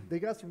good. They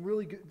got some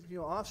really good.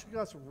 Oscar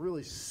got some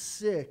really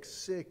sick,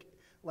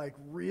 like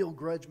real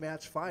grudge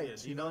match Yeah,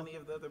 fights. do you know any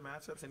of the other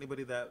matchups?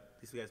 Anybody that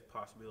these guys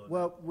possibly will know?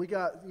 Well, we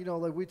got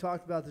like we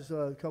talked about this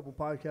a couple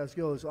podcasts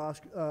ago. Is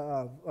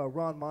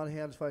Ron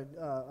Monahan's fighting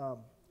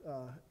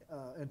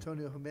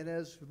Antonio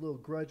Jimenez, a little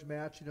grudge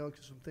match,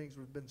 because some things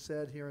have been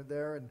said here and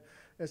there, and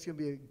that's gonna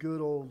be a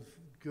good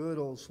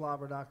old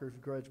slobber knocker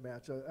grudge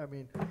match. I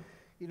mean,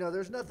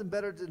 there's nothing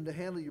better than to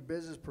handle your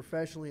business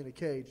professionally in a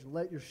cage and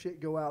let your shit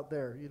go out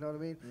there. You know what I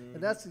mean?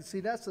 And that's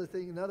the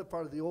thing. Another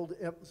part of the old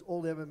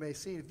MMA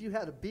scene. If you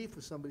had a beef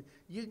with somebody,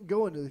 you can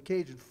go into the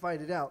cage and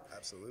fight it out.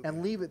 Absolutely.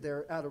 And leave it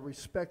there out of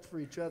respect for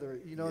each other.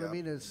 You know what I Yep.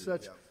 mean? And it's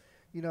such,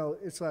 Yep.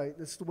 it's like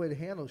that's the way to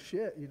handle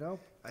shit.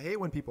 I hate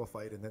when people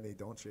fight and then they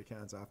don't shake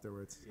hands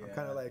afterwards. I'm Yeah.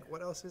 kind of like,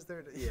 what else is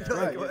there? To, Yeah, like,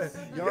 right. what-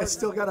 you guys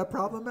still got a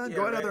problem, man? Yeah,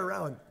 Go right. another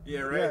round. Yeah,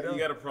 right. Yeah, You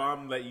got a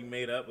problem that you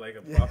made up, like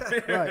a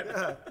problem.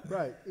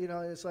 Right.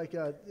 It's like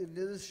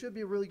this should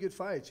be a really good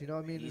fight. He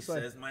It's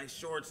says my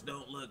shorts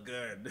don't look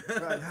good.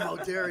 like, right, how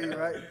dare you,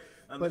 right?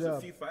 There's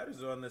a few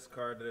fighters on this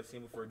card that I've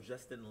seen before.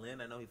 Justin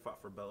Lin, I know he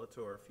fought for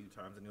Bellator a few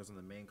times, and he was on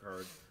the main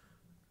card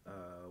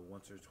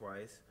once or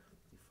twice.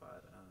 He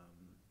fought,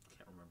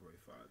 can't remember where he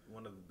fought.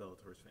 One of the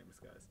Bellator's famous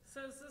guys.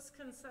 So is this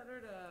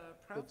considered a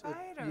pro It's-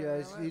 fight, or yeah,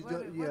 he's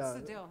what's yeah. the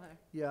deal here?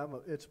 Yeah,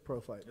 it's a pro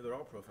fight. Yeah, they're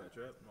all pro fights,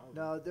 right? All of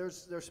them. No,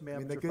 there's some I amateur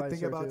mean, the good fights thing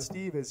there about too.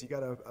 Steve is you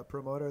got a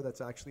promoter that's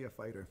actually a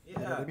fighter. You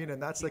know what I Yeah. mean?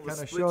 And that's He the will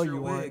kind of split show your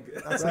you want. wig.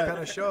 That's the kind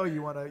of show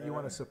you want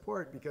to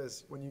support,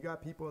 because when you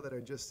got people that are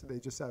they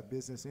just have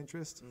business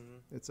interest,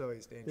 it's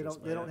always dangerous.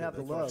 They don't man. have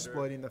the They're love.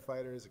 exploiting the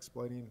fighters,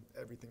 exploiting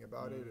everything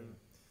about it, and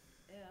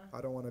Yeah. I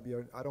don't want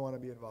to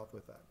be involved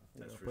with that.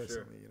 That's for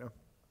personally, sure.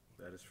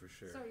 That is for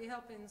sure. So are you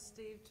helping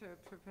Steve to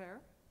prepare?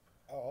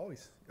 Oh,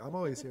 always. I'm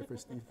always here for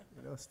Steve.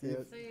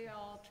 Steve. So you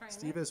all train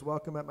Steve is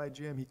welcome at my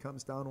gym. He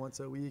comes down once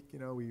a week.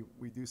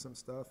 We do some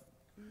stuff.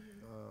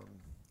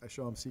 I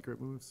show him secret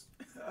moves.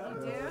 Oh,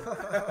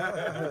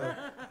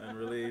 do?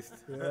 Unreleased.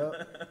 Yeah.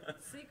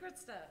 Secret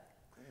stuff.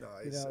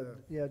 Nice.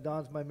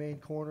 Don's my main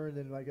corner, and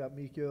then I got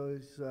Miko.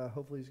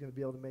 Hopefully he's going to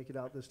be able to make it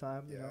out this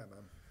time. Yeah,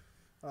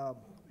 man.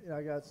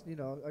 I got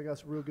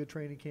some real good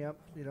training camp.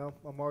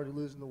 I'm already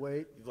losing the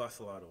weight. You've lost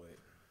a lot of weight.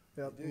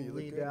 Yep, You do, you look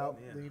leaned good,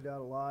 out, man. leaned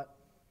out a lot.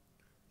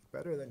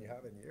 Better than you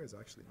have in years,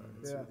 actually, man.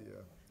 It's Yeah. really So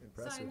I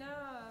impressive. know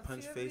a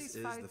Punch few of face these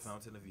is fights the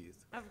fountain of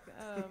youth.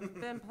 have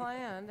been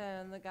planned,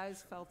 and the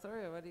guys fell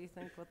through. What do you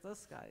think with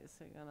this guy? Is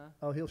he gonna?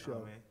 Oh, he'll show.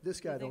 man.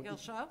 This guy You think don't.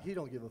 he'll show? He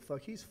don't give a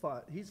fuck. He's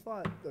fought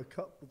a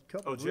couple.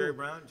 Oh, Jerry real-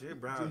 Brown? Jerry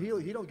Brown.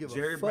 He don't give a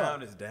Jerry fuck.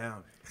 Brown is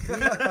down.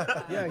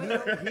 Yeah, he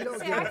don't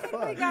See, give I a think we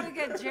fuck. got to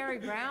get Jerry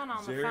Brown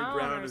on Jerry the phone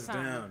Brown or is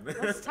something. down.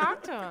 Let's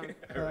talk to him.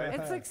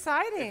 It's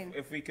exciting.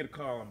 If we could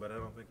call him, but I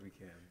don't think we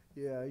can.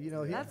 Yeah, he.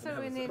 That's what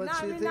we need. But Not,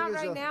 see, I the mean, thing not is,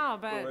 right now, Well,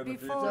 but in the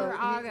before future.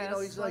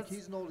 August. He's like let's-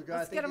 he's an older guy. I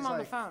let's think get him he's on the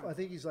like, phone. I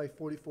think he's like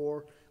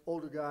 44,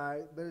 older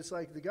guy. But it's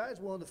like the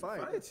guy's willing to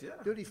fight. Fights, yeah.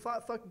 Dude, he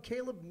fought fucking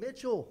Caleb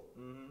Mitchell.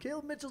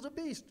 Caleb Mitchell's a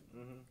beast.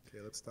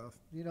 Caleb's tough.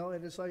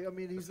 And it's like, I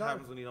mean, he's That's what not.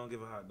 happens when you don't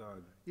give a hot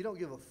dog. You don't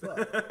give a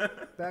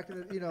fuck. Back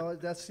in the,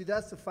 that's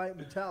the fight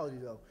mentality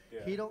though. Yeah.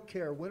 He don't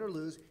care win or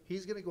lose.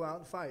 He's gonna go out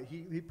and fight.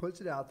 He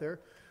puts it out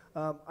there.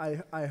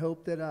 I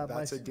hope that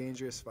That's a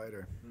dangerous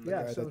fighter. The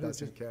Yeah, guy so that who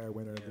doesn't just- care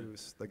win or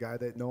lose. The guy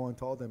that no one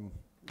told him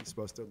he's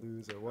supposed to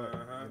lose or what.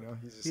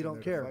 He's just He in don't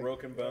there to care. fight.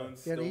 Broken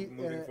bones, And still he-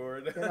 moving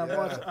forward. And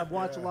I've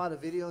watched a lot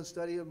of video and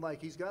study him.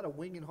 Like he's got a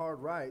winging hard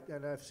right,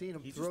 and I've seen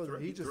him He throw.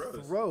 just He just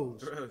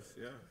throws. throws.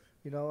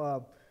 Yeah.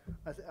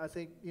 I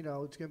think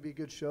it's gonna be a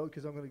good show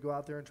because I'm gonna go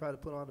out there and try to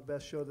put on the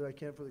best show that I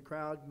can for the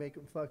crowd. Make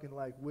them fucking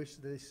like wish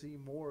they see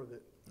more of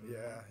it. Yeah,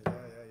 yeah,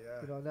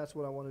 yeah, You know, and that's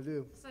what I want to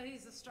do. So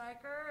he's a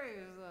striker,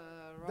 he's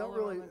a Don't roller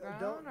really- on the ground,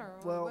 don't- or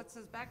well- what's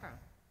his background?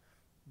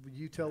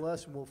 You tell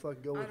us, and we'll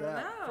fucking go I with don't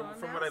that. know. I'm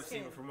From what I've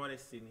seen,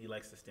 asking. he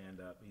likes to stand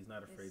up. He's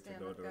not afraid to go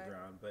stand-up to the guy.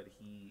 ground, but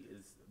he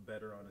is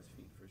better on his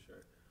feet for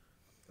sure.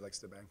 He likes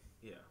to bang.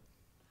 Yeah.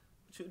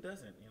 Which who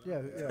doesn't, you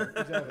know? Yeah,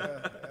 yeah,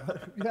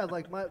 exactly. Yeah,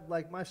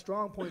 like my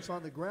strong point's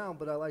on the ground,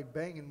 but I like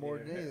banging more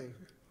than anything.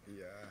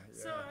 Yeah,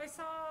 yeah. So I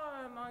saw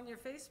on your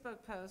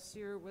Facebook post,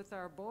 you were with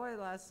our boy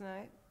last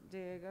night,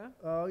 Diego.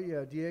 Oh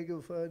yeah,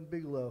 Diego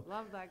Bigelow.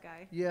 Love that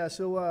guy. Yeah,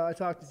 so I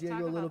talked to Let's Diego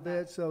talk a little about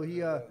that. bit.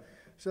 So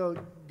so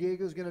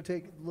Diego's going to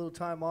take a little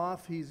time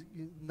off. He's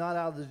not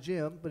out of the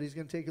gym, but he's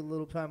going to take a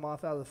little time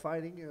off out of the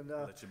fighting. And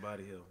Let your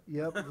body heal.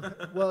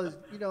 yep. Well,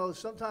 you know,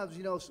 sometimes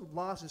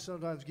losses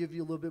sometimes give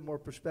you a little bit more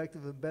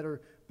perspective and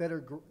better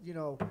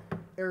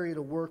area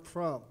to work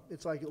from.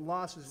 It's like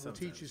losses will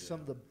teach you Sometimes, some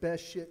of the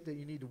best shit that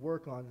you need to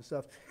work on and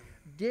stuff.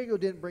 Diego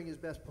didn't bring his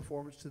best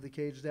performance to the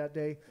cage that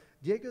day.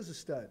 Diego's a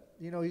stud.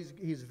 You know, he's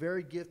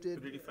very gifted.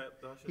 Who did he fight,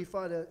 Dasha? He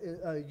fought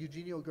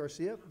Eugenio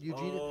Garcia.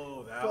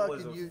 Oh, that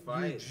was a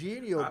fight.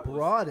 Eugenio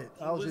brought it.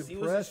 I was impressed. He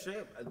was in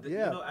shape.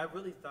 Yeah. You know, I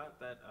really thought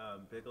that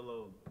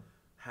Bigelow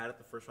had it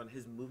the first round.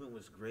 His movement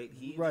was great.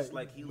 He Right, just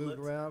like he moved looked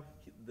around.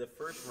 The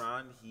first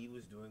round, he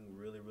was doing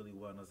really, really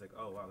well, and I was like,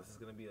 oh wow, this is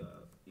gonna be a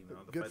the Good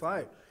fight's gonna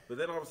fight. be- But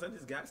then all of a sudden,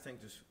 his gas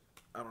tank just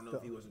I don't know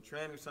if he wasn't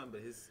training or something,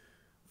 but his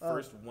Oh.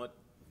 first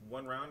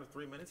one round of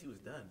 3 minutes, he was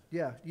done.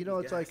 Yeah, you know,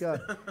 it's like,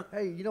 gassed.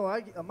 hey, you know,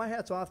 my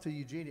hat's off to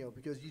Eugenio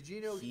because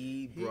Eugenio,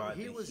 He brought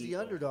he the was heat the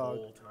underdog.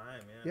 whole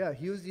time. Yeah. Yeah,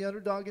 he was the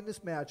underdog in this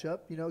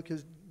matchup, you know,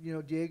 because, you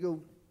know, Diego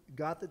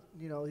got the,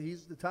 you know,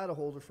 he's the title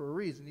holder for a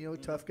reason, you know,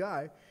 tough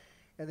guy.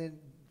 And then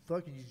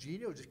fucking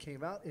Eugenio just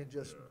came out and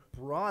just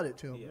brought it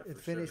to him Yeah, and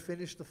for sure.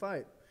 finished the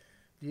fight.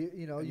 You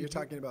know, And you're Eugenio-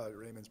 talking about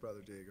Raymond's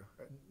brother Diego,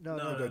 right? No,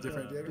 No,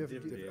 different Diego?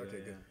 different Diego, Okay,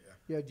 yeah. good.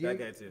 Yeah, That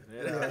Diego. guy too.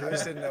 Yeah, I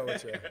just didn't know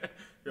which. You're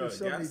There's a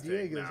so many gas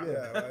tank Diegos, now.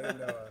 yeah. Yeah, I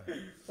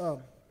didn't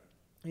know.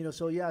 You know,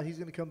 so yeah, he's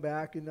going to come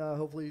back and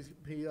hopefully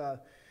he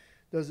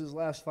does his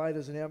last fight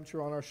as an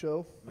amateur on our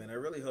show. Man, I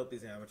really hope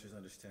these amateurs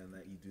understand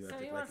that you do have So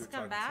to, he like wants you're to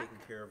come talking, back?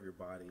 taking care of your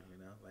body, you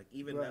know? Like,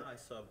 even Right. now,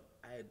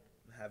 I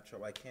have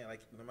trouble. I can't,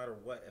 like, no matter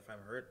what, if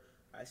I'm hurt,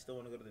 I still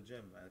want to go to the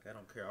gym. Like, I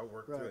don't care. I'll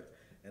work Right. through it.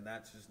 And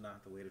that's just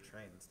not the way to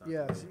train. It's not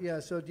Yeah, the way. yeah.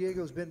 So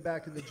Diego's been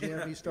back in the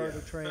gym. He started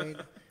to train.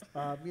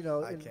 You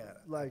know, I and can't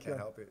like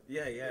help it.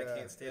 Yeah, I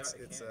can't stay it's, out.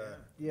 It's,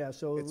 yeah.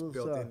 So it's it was,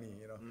 built in me,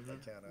 you know. Mm-hmm. I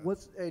can't.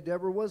 What's hey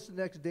Deborah? What's the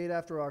next date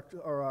after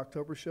our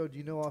October show? Do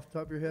you know off the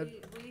top of your head?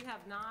 We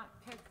have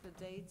not picked the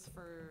dates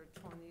for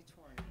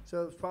 2020.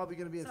 So it's probably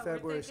going to be in So we're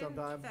February thinking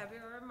sometime.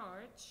 February,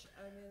 March.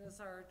 I mean,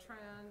 it's our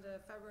trend.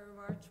 February,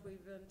 March.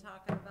 We've been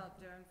talking about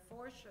doing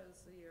 4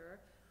 shows a year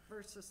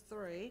versus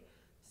 3.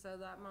 So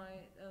that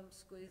might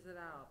squeeze it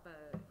out.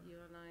 But you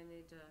and I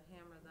need to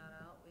hammer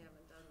that out. We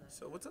haven't done that.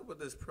 So what's up with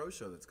this pro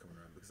show that's coming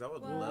around? Because I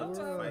would Well, love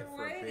to we're fight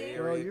for a Bay waiting.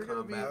 Well, Area you're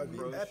gonna be- combat That would be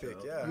pro epic,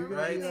 show. yeah. You're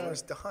gonna Right. be,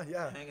 First done,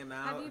 yeah. Hanging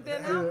out. Have you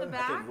been out in the I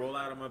back? could roll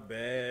out of my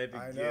bed,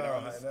 I get know,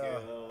 on the I know.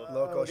 scale.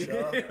 Local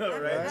show.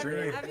 Right.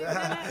 Dream.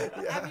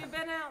 Have you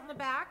been out in the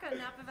back at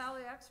Napa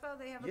Valley Expo?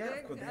 They have a Yeah,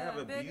 big, they have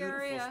a big beautiful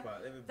area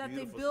spot. They have a that they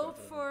beautiful built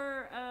spot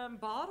for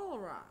Bottle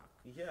Rock.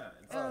 Yeah,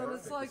 it's And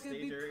perfect. it's like The it'd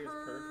stage be area is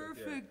perfect.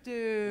 Yeah. perfect,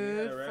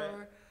 dude, Yeah, right.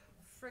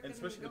 for freaking. And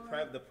especially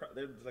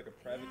there's like a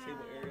private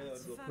table area that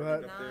It's would go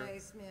fucking up there.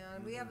 nice,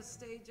 man. We have a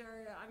stage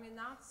area. I mean,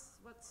 that's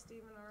what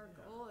Steve and our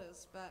goal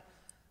is, but.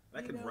 I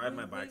you could know, ride we-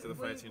 my bike to the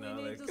we- fights, you know,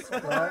 We need like. the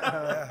support,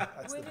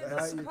 That's we the need the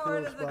best. You're support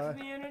close of the by.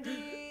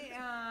 community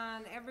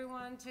and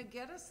everyone to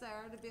get us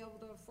there to be able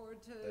to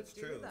afford to That's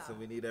do true. that. So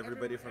we need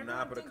everybody from Everyone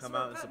Napa to thinks come we're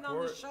out and putting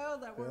on the support. show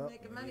that we're Yeah.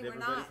 making We money. need We're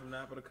everybody not. from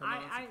Napa to come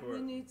out and support.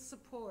 We need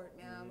support,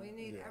 man. We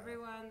need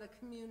everyone, the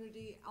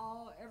community,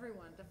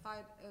 everyone to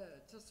fight,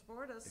 to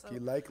support us. If So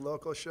you like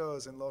local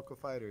shows and local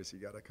fighters, you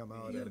got to come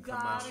out you and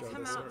gotta show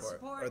come the out and support,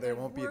 support. or they And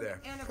won't be we're-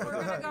 there. And if we're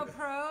gonna go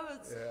pro,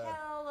 it's Yeah.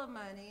 hell of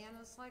money, and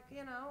it's like,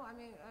 you know, I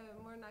mean,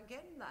 we're not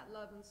getting that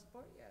love and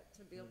support yet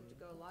to be able to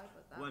go live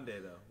with that. One day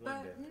though,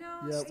 one day. But no,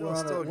 Yeah, Steve, we're on,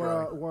 still our,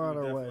 growing. we're on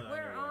our way. Definitely.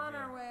 we're on yeah.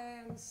 our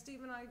way, and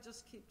Steve and I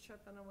just keep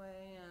chipping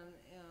away, and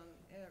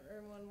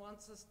everyone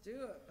wants us to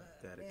do it,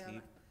 but Gotta man,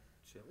 keep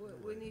chipping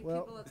we away. need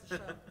Well, people at the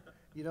show.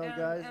 You know, and,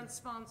 guys. and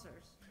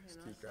sponsors. You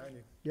know, Keep so.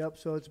 grinding. Yep.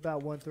 So it's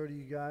about 1:30,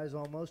 you guys,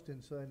 almost,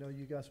 and so I know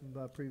you got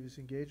some previous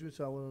engagements.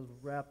 So I want to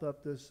wrap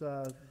up this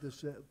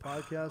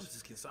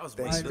podcast. I was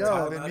Thanks waiting for to talk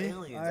having about me.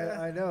 aliens.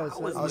 I know. I So,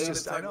 was I was waiting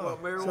just- to I talk know.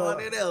 about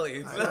marijuana and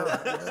aliens.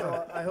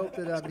 so I hope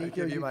that Nico,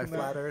 Give you you my come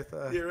flat out. Earth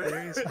You're right.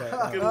 theories,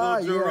 but Get a Ah,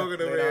 little Joe yeah.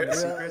 Rogan over laid on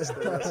the here. secrets,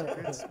 the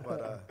secrets.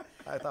 But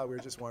I thought we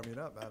were just warming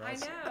up, man. I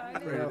was know. I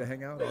know. ready to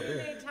hang out all We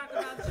day. may talk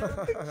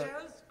about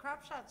Joe's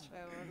Crop Shot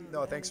show.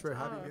 No, thanks for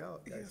having me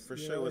out, Yeah, guys. for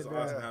sure, it was Yeah.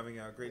 awesome having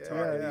you out. Great Yeah,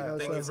 talking. to you. you know,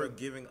 Thank so- you for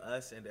giving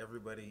us and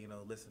everybody, you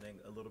know, listening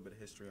a little bit of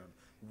history on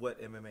what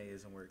MMA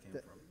is and where it came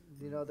from.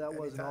 You know, that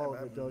wasn't Anytime, all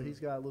of it man. though. He's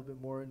got a little bit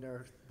more in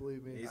there.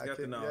 Believe me. He's I got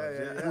the can- knowledge.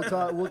 yeah, yeah,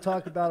 Yeah. We'll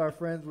talk about our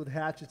friends with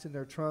hatchets in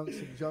their trunks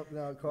and jumping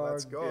out of cars.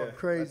 Let's go. Yeah.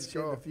 Crazy Let's shit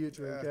in go. the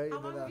future. Yeah. Okay. How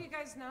And then, long have you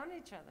guys known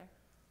each other?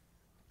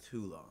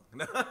 too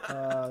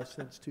long.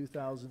 Since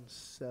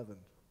 2007.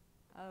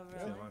 Oh,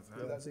 It's really? a long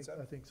time.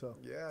 I think so.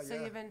 Yeah, So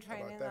yeah. you've been How about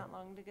training that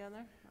long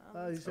together?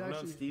 He's I've known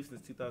actually, Steve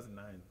since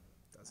 2009.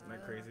 Isn't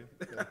that crazy?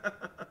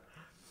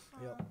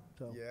 yeah,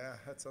 so. Yeah,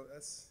 that's.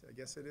 I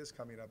guess it is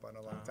coming up on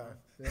a long time.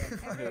 I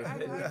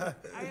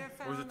have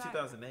Or was found it that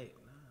 2008?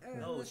 No,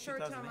 it the was short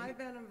time 2008. I've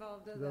been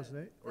involved in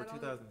 2008? Or that only-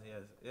 2000,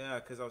 yes. Yeah,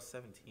 because I was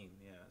 17.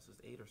 Yeah, so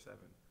it was 8 or 7.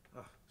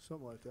 Oh,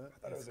 Something like that.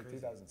 I thought it was That's like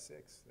crazy.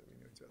 2006 that we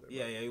knew each other.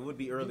 yeah, but- yeah, it would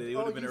be early. It You-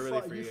 would have been early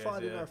fought, for you you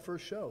fought guys. in Yeah. our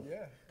first show.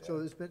 Yeah. So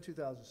it's been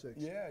 2006.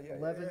 Yeah, yeah,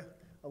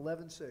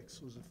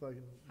 11/6 was a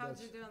fucking. How'd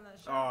that's- you do on that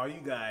show? Oh,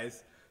 you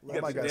guys. You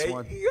All my got the guys date.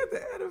 won. You got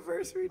the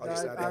anniversary. I'll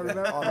just I add that.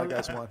 remember- All my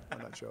guys won on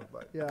that show,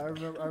 but Yeah, I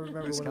remember when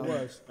it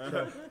was.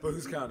 But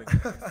who's counting?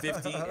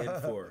 15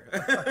 and 4.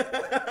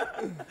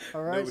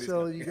 All right, Nobody's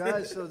so you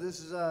guys, so this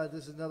is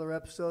another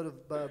episode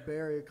of Bay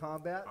Area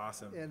Combat.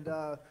 Awesome. And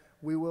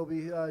we will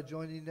be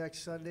joining you next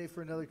Sunday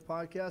for another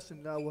podcast,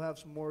 and we'll have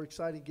some more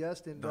exciting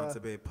guests. And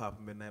Dante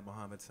Papa Midnight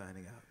Muhammad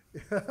signing out.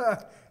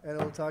 and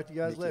we'll talk to you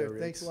guys Nicky later.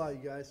 O'Riggs. Thanks a lot,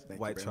 you guys. thank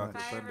White you very chocolate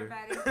Bye, thunder.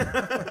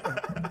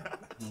 everybody.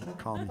 much.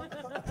 Call me.